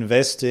had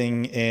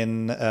investing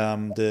in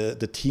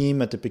the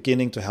team at the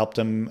beginning to help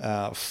them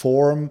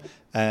form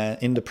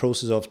in the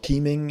process of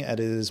teaming, as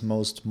it is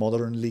most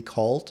modernly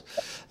called,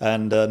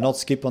 and not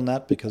skip on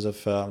that because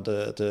of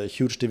the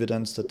huge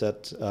dividends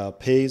that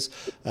pays.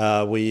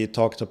 We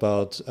talked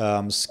about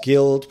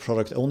skilled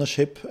product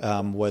ownership,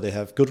 where they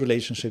have good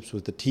relationships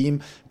with the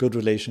team, good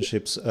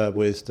relationships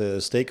with the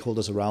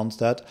stakeholders around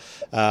that.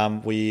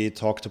 We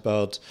talked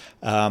about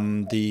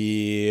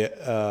the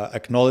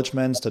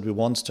acknowledgements that we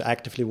want to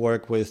actively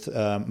work with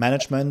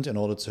management in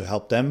order to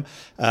help them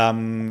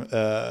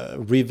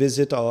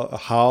revisit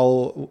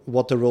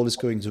what the role is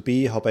going to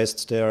be, how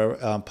best their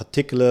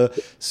particular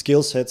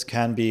skill sets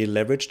can be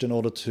leveraged in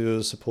order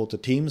to support the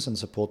teams and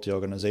support the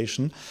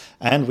organization.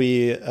 And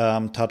we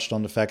touched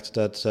on the fact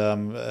that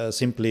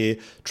simply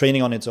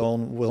training on its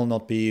own will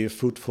not be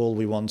fruitful.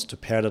 We want to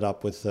pair that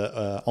up with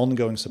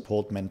ongoing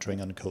support,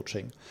 mentoring, and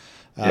coaching.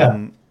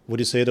 Would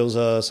you say those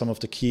are some of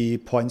the key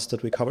points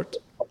that we covered?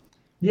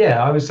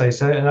 Yeah, I would say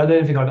so. And the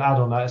only thing I'd add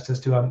on that is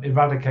just to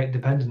eradicate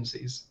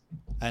dependencies.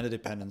 And the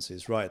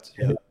dependencies, right?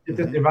 Yeah.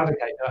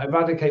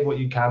 Eradicate what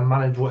you can,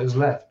 manage what is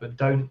left, but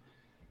don't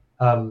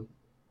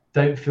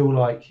feel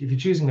like if you're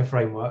choosing a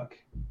framework,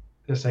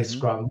 let's say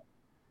Scrum,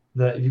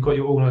 that if you've got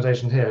your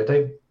organization here,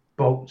 don't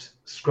bolt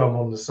Scrum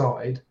on the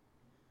side,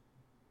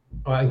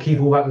 right, and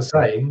keep all that the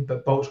same,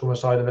 but bolt Scrum on the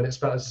side and then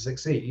expect it to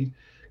succeed,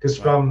 because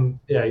Scrum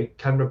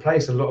can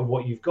replace a lot of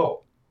what you've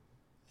got.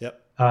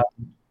 Yep.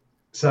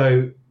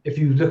 So if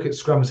you look at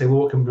Scrum and say, well,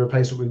 what can we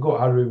replace what we've got?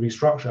 How do we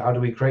restructure? How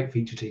do we create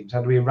feature teams?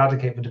 How do we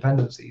eradicate the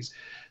dependencies?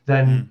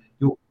 Then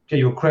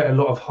you'll create a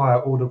lot of higher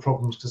order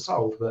problems to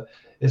solve. But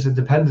it's the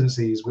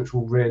dependencies which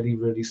will really,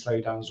 really slow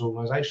down this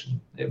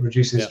organization. It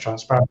reduces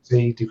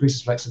transparency,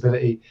 decreases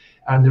flexibility,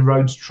 and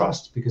erodes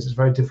trust because it's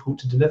very difficult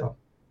to deliver.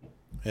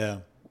 Yeah.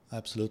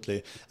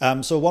 Absolutely.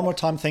 So one more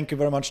time, thank you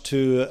very much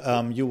to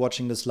you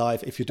watching this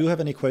live. If you do have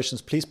any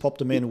questions, please pop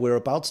them in. We're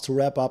about to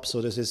wrap up,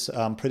 so this is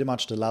pretty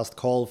much the last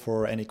call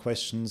for any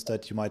questions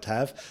that you might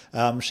have.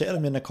 Share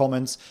them in the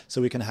comments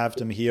so we can have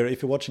them here.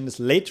 If you're watching this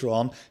later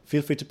on,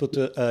 feel free to put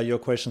your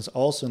questions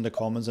also in the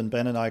comments, and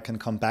Ben and I can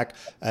come back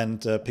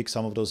and pick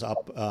some of those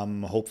up,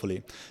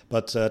 hopefully.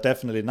 But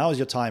definitely, now is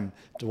your time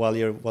while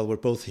we're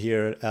both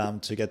here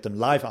to get them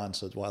live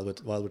answered while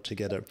we're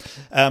together.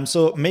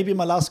 So maybe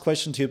my last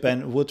question to you,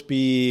 Ben, would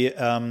be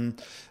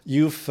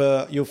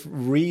you've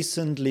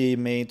recently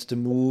made the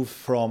move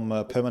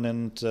from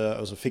permanent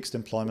also fixed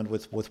employment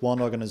with one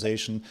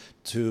organization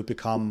to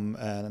become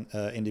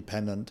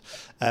independent,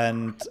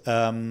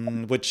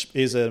 and which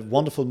is a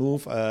wonderful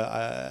move.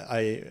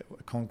 I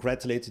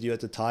congratulated you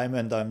at the time,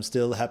 and I'm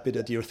still happy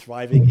that you're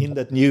thriving in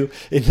that new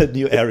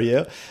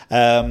area.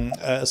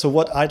 So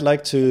what I'd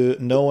like to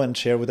know and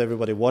share with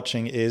everybody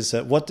watching is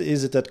what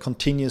is it that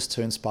continues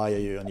to inspire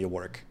you in your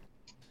work?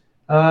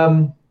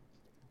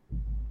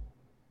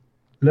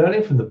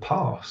 Learning from the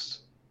past.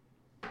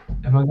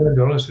 If I'm going to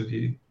be honest with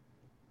you,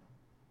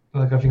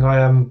 like I think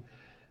I'm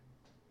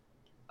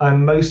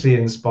mostly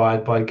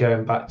inspired by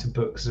going back to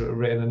books that were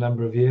written a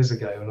number of years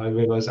ago, and I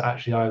realized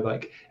actually I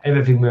like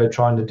everything we were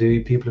trying to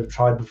do, people have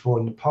tried before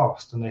in the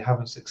past and they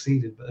haven't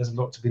succeeded, but there's a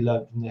lot to be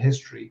learned from the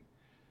history.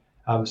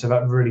 So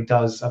that really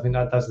does, I think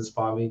that does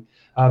inspire me.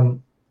 And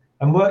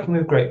working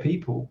with great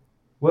people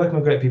who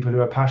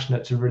are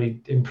passionate to really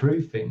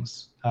improve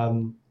things.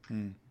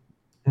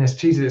 And as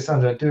cheesy as it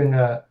sounds, like doing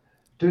a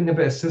bit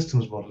of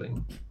systems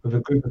modeling with a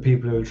group of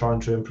people who are trying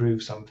to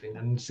improve something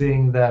and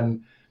seeing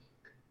them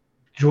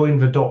join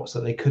the dots that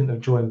they couldn't have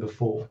joined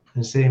before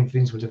and seeing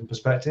things from a different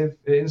perspective,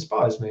 it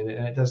inspires me and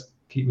it does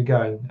keep me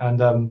going.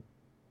 And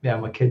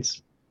my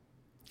kids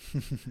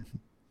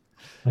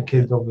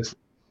obviously.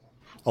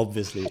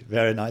 Obviously,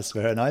 very nice,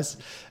 very nice.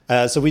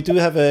 So we do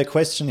have a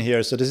question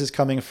here. So this is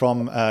coming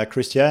from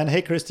Christian.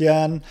 Hey,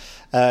 Christian,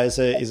 is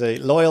a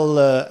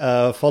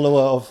loyal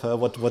follower of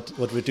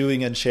what we're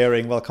doing and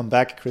sharing. Welcome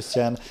back,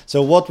 Christian.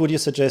 So what would you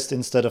suggest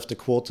instead of the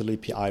quarterly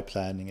PI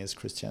planning? Is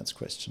Christian's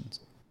question. It's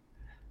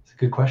a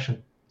good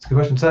question.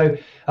 So,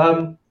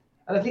 and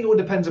I think it all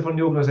depends upon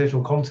the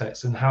organizational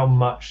context and how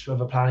much of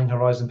a planning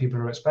horizon people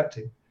are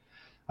expecting.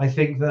 I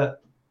think that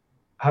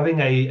having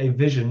a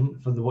vision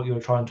for what you're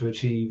trying to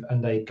achieve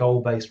and a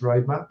goal-based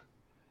roadmap,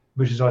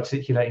 which is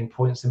articulating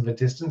points in the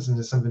distance and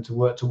is something to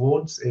work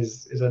towards,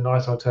 is a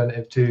nice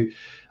alternative to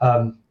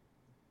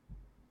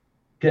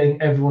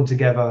getting everyone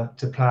together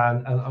to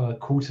plan on a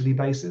quarterly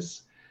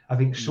basis. I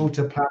think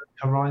shorter planning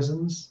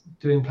horizons,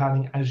 doing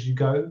planning as you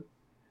go.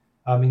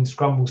 I mean,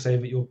 Scrum will say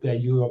that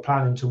you are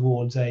planning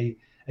towards a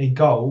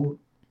goal,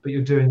 but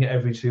you're doing it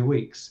every 2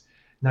 weeks.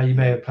 Now, you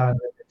may have planned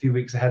a few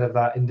weeks ahead of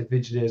that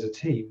individually as a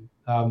team.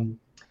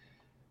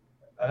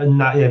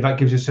 And that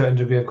gives you a certain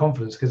degree of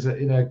confidence, because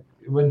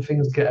when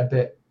things get a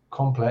bit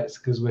complex,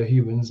 because we're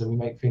humans and we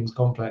make things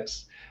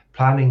complex,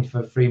 planning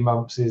for 3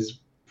 months is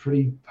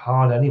pretty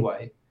hard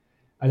anyway.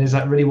 And is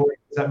that really what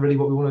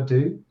we want to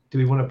do? Do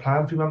we want to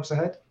plan 3 months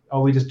ahead? Or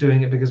are we just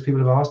doing it because people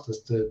have asked us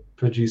to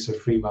produce a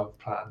 3-month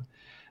plan?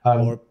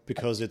 Or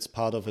because it's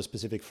part of a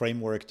specific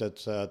framework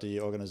that the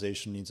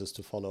organization needs us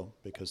to follow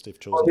because they've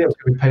chosen.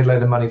 We paid a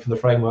load of money for the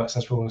frameworks,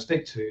 that's what we want to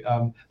stick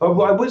to. But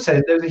what I would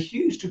say, there's a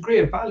huge degree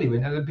of value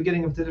in, at the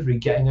beginning of delivery,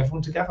 getting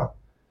everyone together.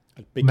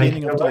 At the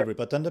beginning of delivery,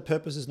 but then the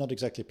purpose is not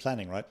exactly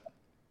planning, right?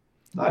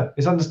 No,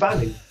 it's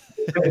understanding.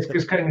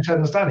 it's creating a shared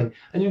understanding.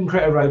 And you can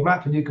create a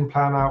roadmap and you can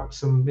plan out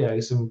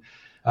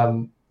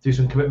do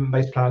some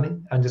commitment-based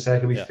planning and just say,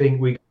 okay, we think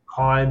we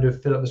kind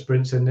of fill up the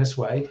sprints in this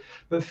way,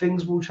 but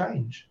things will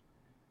change.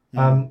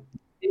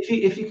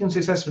 If you can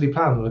successfully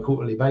plan on a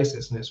quarterly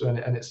basis and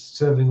it's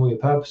serving all your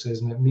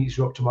purposes and it meets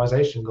your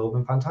optimization goal,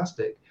 then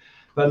fantastic.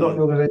 But a lot of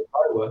the organizations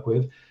I work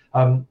with,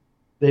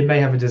 they may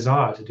have a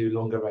desire to do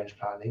longer range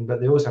planning,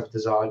 but they also have a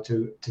desire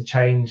to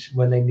change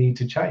when they need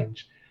to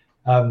change.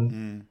 I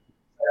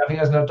think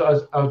as an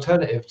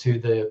alternative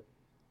to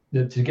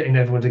getting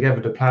everyone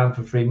together to plan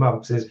for 3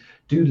 months is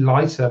do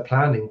lighter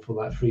planning for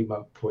that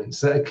 3-month point.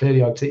 Set a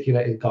clearly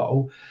articulated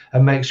goal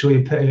and make sure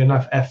you're putting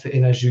enough effort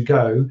in as you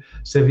go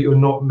so that you're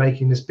not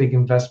making this big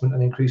investment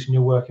and increasing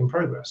your work in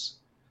progress.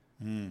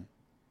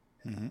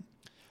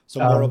 So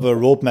more of a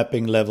road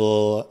mapping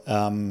level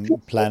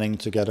planning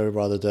together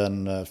rather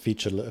than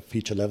feature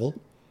level?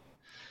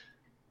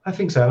 I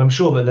think so. And I'm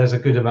sure that there's a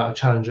good amount of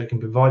challenge that can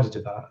be provided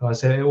to that. And I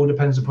say it all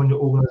depends upon your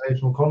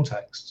organizational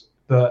context.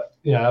 But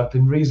I've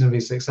been reasonably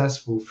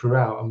successful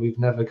throughout, and we've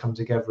never come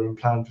together and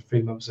planned for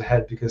 3 months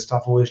ahead because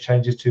stuff always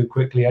changes too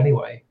quickly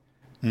anyway.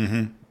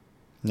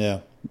 Yeah.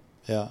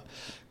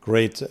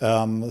 Great.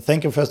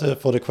 Thank you first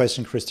for the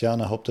question,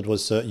 Christian. I hope that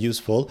was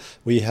useful.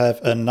 We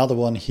have another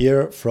one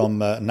here from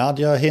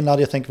Nadia. Hey,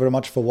 Nadia, thank you very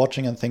much for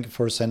watching and thank you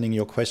for sending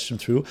your question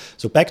through.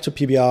 So back to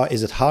PBR,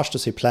 is it harsh to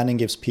say planning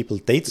gives people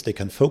dates they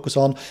can focus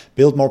on,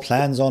 build more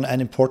plans on,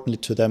 and importantly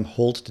to them,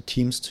 hold the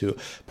teams to?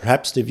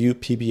 Perhaps they view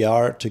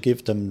PBR to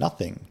give them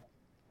nothing.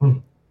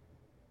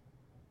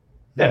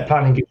 Yeah,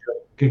 planning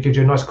gives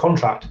you a nice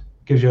contract,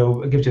 gives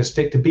you a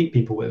stick to beat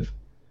people with.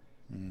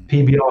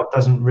 PBR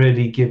doesn't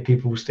really give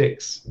people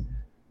sticks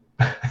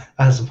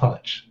as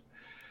much.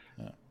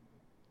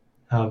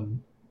 So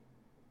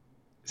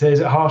is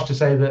it harsh to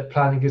say that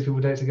planning gives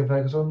people dates they can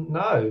focus on?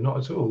 No, not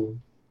at all.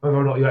 Whether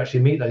or not you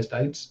actually meet those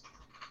dates.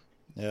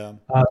 Yeah.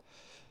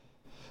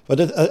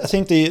 But I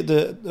think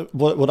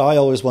what I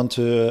always want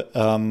to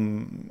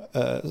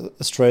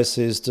stress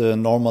is the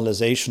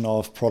normalization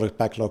of product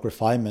backlog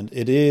refinement.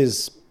 It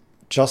is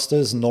just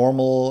as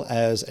normal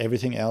as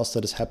everything else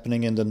that is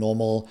happening in the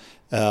normal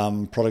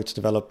product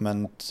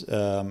development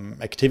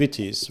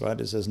activities, right?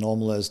 It's as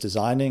normal as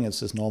designing,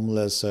 it's as normal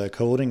as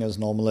coding, as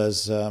normal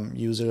as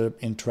user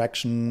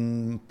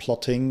interaction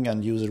plotting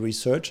and user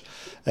research.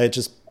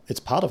 It's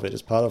part of it.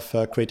 It's part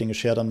of creating a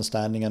shared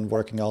understanding and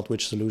working out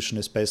which solution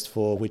is best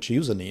for which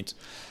user need.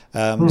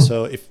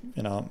 So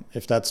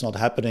if that's not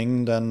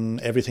happening, then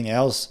everything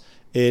else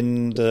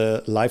in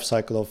the life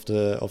cycle of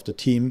the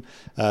team,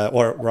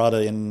 or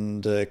rather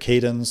in the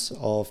cadence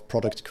of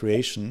product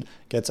creation,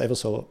 gets ever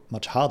so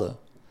much harder.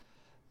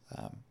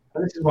 And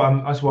this is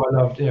that's what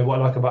I love. What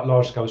I like about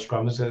large scale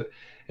Scrum is that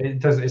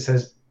it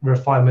says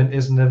refinement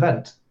is an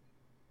event.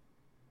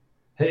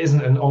 It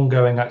isn't an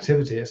ongoing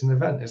activity. It's an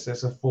event. It's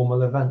a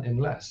formal event in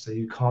LeSS. So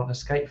you can't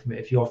escape from it.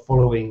 If you're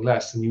following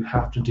LeSS, then you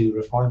have to do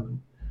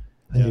refinement,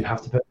 and you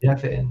have to put the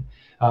effort in.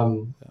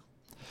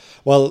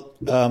 Well,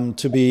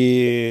 to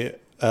be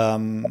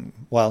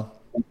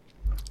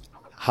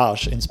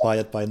harsh,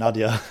 inspired by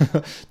Nadia,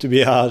 to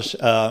be harsh,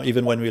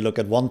 even when we look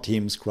at one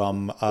team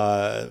Scrum,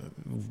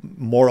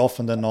 more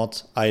often than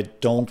not, I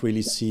don't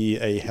really see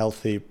a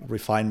healthy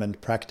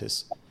refinement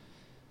practice.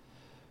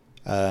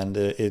 And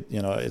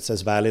it's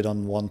as valid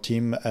on one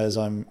team as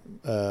I'm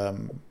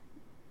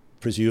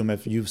presume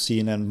if you've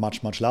seen in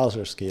much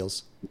larger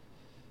scales.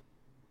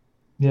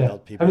 Yeah,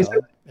 PBR,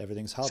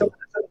 everything's harder.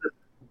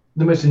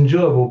 the most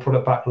enjoyable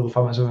product backlog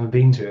refinements I've ever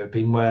been to have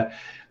been where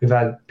we've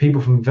had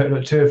people from 2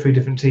 or 3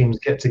 different teams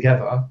get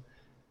together.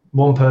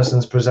 One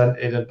person's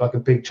presented a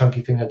big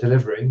chunky thing they're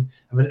delivering,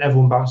 and then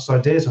everyone bounces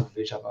ideas off of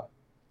each other.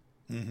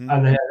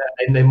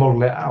 And they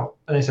model it out,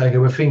 and they say, okay,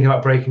 we're thinking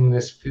about breaking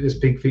this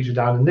big feature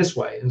down in this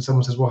way. And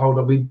someone says, well, hold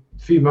on, a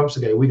few months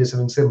ago we did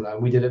something similar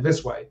and we did it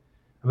this way.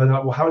 And then they're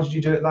like, well, how did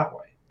you do it that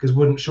way? Because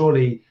wouldn't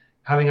surely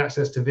having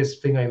access to this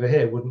thing over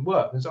here wouldn't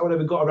work? And so, oh no,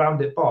 we got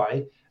around it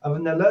by, and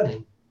then they're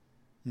learning.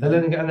 They're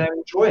learning it and they're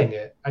enjoying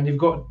it. And you've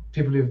got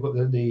people who've got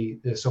the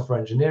software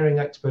engineering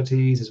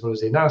expertise, as well as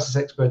the analysis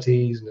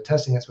expertise and the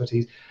testing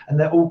expertise, and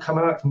they're all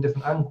coming out from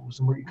different angles.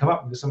 And what you come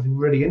up with is something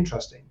really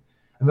interesting.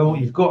 And then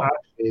what you've got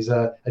actually is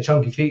a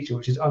chunky feature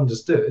which is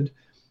understood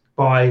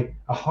by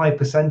a high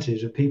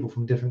percentage of people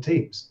from different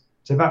teams.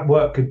 So that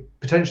work could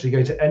potentially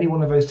go to any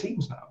one of those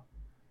teams now.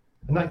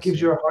 And that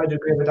gives you a high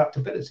degree of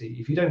adaptability.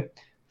 If you don't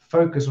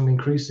focus on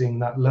increasing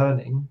that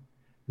learning,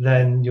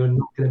 then you're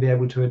not going to be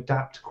able to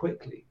adapt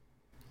quickly.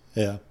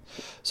 Yeah.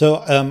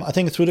 So I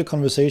think through the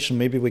conversation,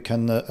 maybe we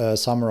can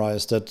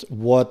summarize that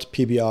what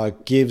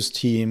PBR gives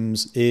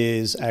teams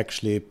is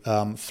actually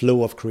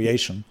flow of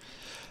creation.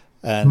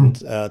 And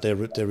they're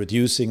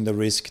reducing the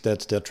risk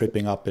that they're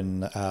tripping up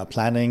in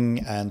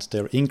planning, and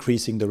they're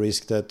increasing the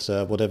risk that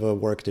whatever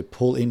work they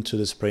pull into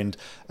the sprint,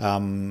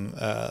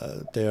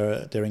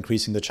 they're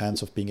increasing the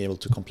chance of being able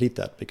to complete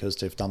that because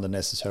they've done the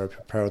necessary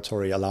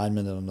preparatory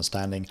alignment and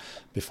understanding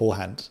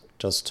beforehand,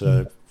 just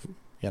to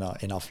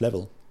enough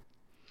level.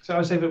 So I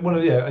would say that when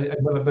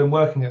I've been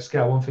working at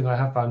scale, one thing I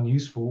have found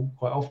useful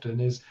quite often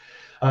is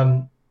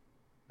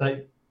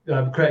creating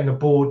a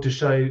board to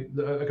show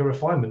like a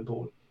refinement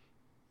board.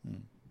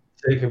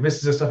 So this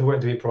is the stuff we want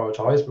to be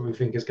prioritized, but we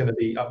think it's going to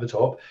be up the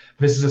top.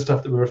 This is the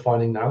stuff that we're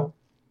refining now,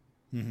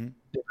 and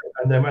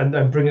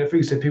then bringing it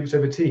through. So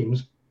the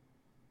teams,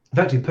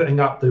 effectively putting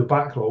up the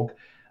backlog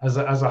as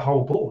a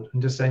whole board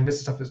and just saying this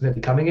is stuff that's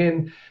nearly coming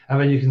in,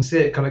 and then you can see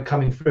it kind of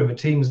coming through. And the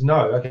teams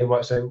know, okay,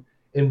 right. So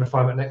in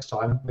refinement next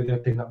time, we're going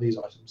to pick up these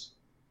items,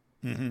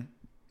 and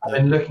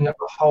then looking at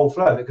the whole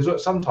flow.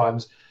 Because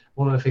sometimes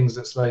one of the things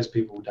that slows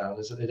people down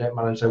is that they don't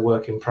manage their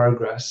work in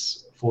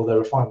progress for their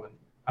refinement.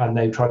 And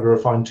they try to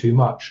refine too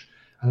much,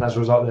 and as a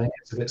result, then it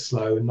gets a bit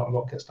slow and not a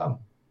lot gets done.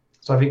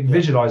 So I think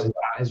visualizing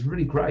that is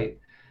really great.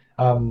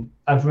 And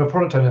from a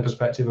product owner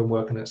perspective and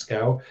working at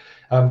scale,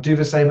 do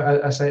the same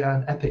at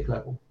an epic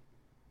level.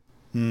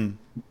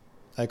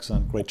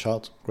 Excellent, great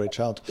shout.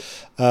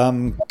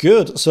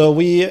 Good. So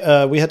we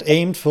had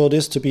aimed for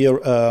this to be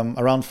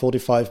around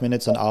 45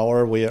 minutes, an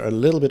hour. We are a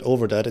little bit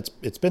over that.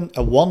 It's been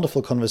a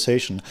wonderful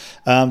conversation.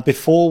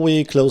 Before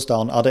we close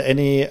down, are there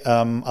any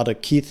other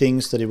key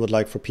things that you would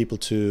like for people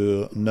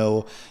to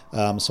know?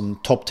 Some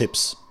top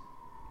tips.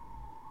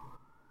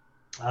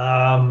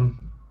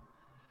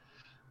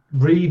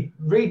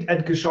 Read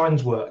Edgar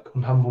Schein's work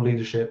on humble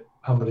leadership,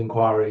 humble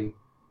inquiry,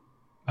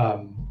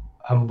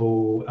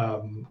 humble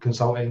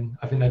consulting.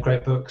 I think they're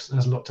great books.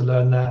 There's a lot to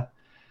learn there.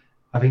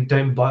 I think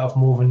don't bite off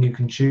more than you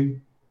can chew.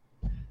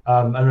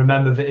 And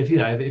remember that if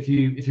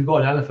you've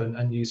got an elephant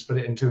and you split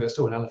it in two, it's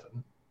still an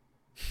elephant.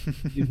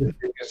 You just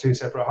make it 2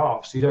 separate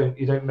halves. You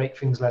don't make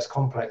things less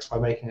complex by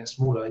making it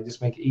smaller. You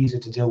just make it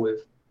easier to deal with.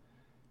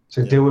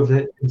 So deal with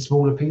it in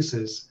smaller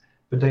pieces,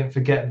 but don't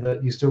forget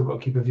that you still got to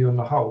keep a view on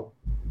the whole.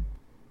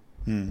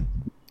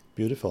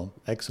 Beautiful.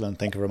 Excellent.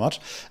 Thank you very much.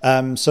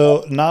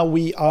 So now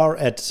we are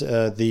at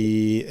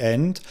the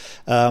end.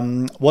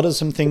 What are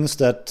some things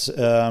that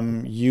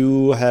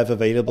you have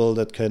available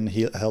that can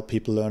help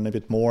people learn a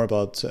bit more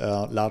about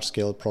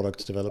large-scale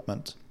product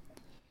development?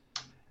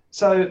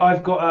 So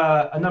I've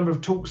got a number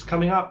of talks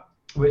coming up,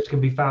 which can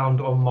be found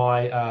on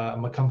my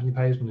company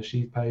page, on the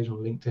Sheave page on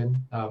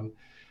LinkedIn.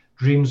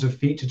 Dreams of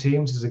Feature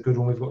Teams is a good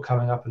one we've got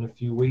coming up in a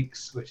few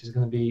weeks, which is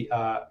going to be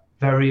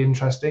very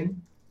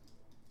interesting.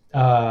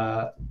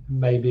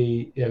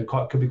 Maybe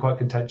could be quite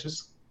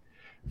contentious.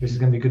 This is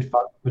going to be good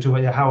fun. We're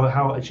talking about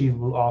how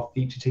achievable are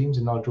feature teams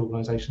in large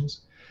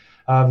organizations.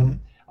 I've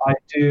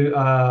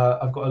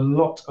got a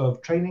lot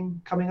of training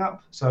coming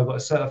up. So I've got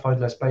a certified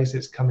Less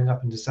Basics coming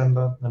up in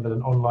December, and then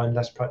an online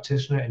Less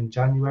Practitioner in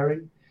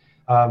January.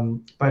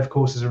 Both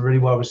courses are really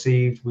well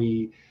received.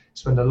 We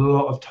spend a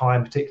lot of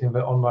time, particularly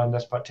with online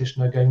Less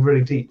Practitioner, going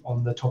really deep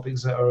on the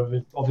topics that are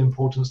of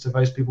importance to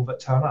those people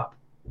that turn up.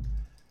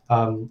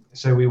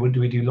 So we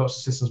do lots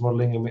of systems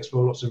modeling, and we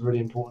explore lots of really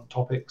important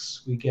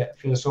topics. We get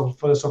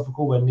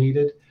philosophical when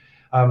needed,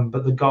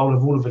 but the goal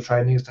of all of the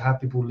training is to have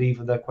people leave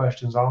with their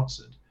questions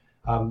answered,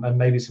 and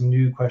maybe some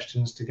new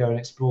questions to go and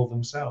explore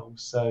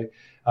themselves. So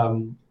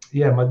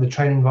the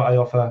training that I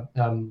offer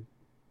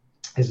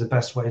is the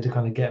best way to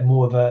kind of get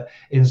more of an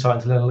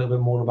insight to learn a little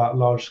bit more about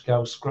large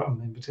scale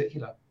Scrum in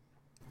particular.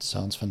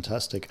 Sounds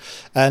fantastic.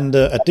 And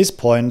at this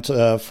point,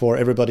 for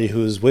everybody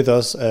who's with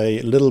us,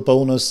 a little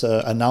bonus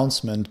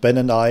announcement. Ben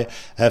and I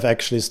have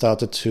actually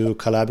started to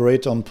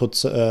collaborate on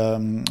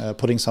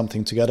putting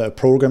something together, a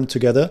program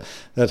together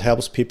that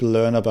helps people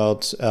learn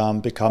about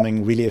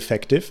becoming really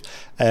effective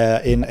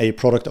in a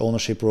product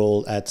ownership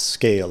role at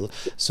scale.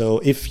 So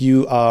if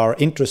you are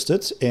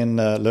interested in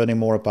learning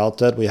more about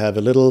that, we have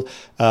a little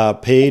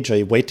page,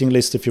 a waiting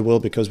list, if you will,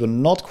 because we're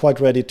not quite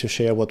ready to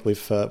share what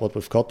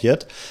we've got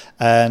yet.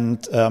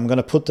 And I'm going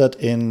to put that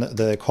in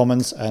the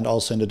comments and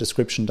also in the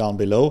description down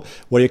below,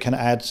 where you can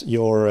add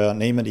your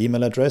name and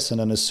email address. And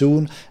then as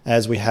soon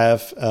as we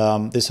have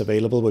this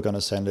available, we're going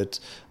to send it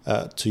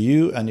to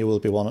you, and you will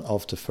be one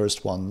of the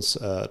first ones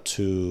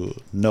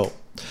to know.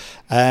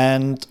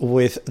 And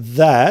with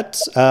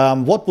that,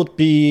 what would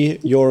be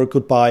your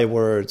goodbye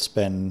words,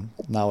 Ben,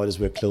 now as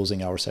we're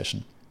closing our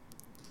session?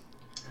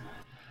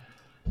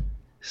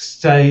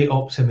 Stay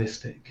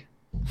optimistic.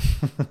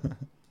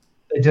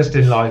 Just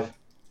in life,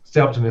 stay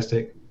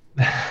optimistic.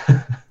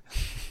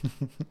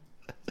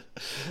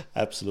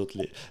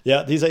 Absolutely.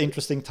 Yeah, these are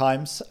interesting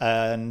times,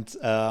 and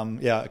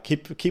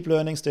keep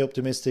learning, stay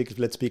optimistic,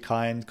 let's be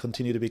kind,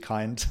 continue to be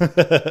kind.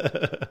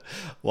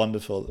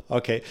 Wonderful.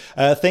 Okay.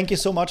 Thank you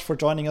so much for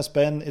joining us,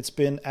 Ben. It's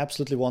been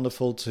absolutely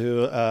wonderful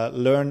to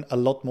learn a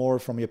lot more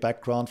from your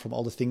background, from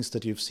all the things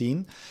that you've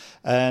seen.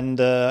 And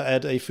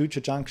at a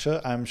future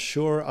juncture, I'm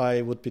sure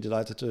I would be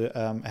delighted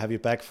to have you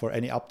back for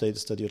any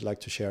updates that you'd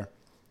like to share.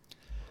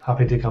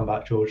 Happy to come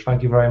back, George.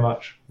 Thank you very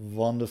much.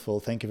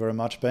 Wonderful. Thank you very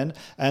much, Ben.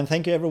 And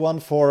thank you,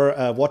 everyone, for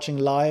watching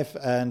live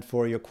and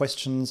for your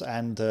questions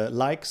and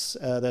likes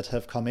that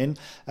have come in.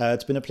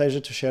 It's been a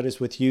pleasure to share this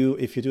with you.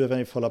 If you do have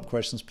any follow-up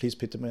questions, please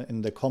put them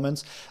in the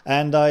comments.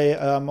 And I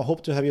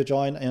hope to have you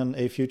join in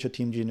a future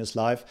Team Genius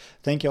Live.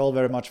 Thank you all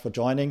very much for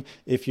joining.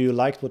 If you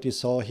liked what you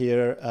saw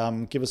here,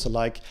 give us a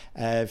like.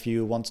 If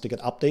you want to get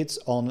updates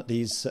on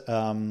these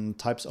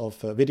types of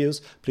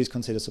videos, please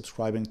consider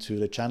subscribing to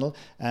the channel.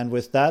 And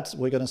with that,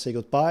 we're going to say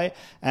goodbye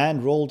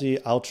and roll the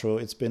outro.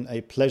 It's been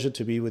a pleasure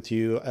to be with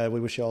you.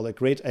 We wish you all a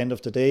great end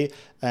of the day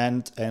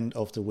and end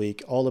of the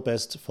week. All the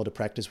best for the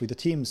practice with the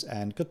teams,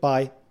 and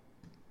goodbye.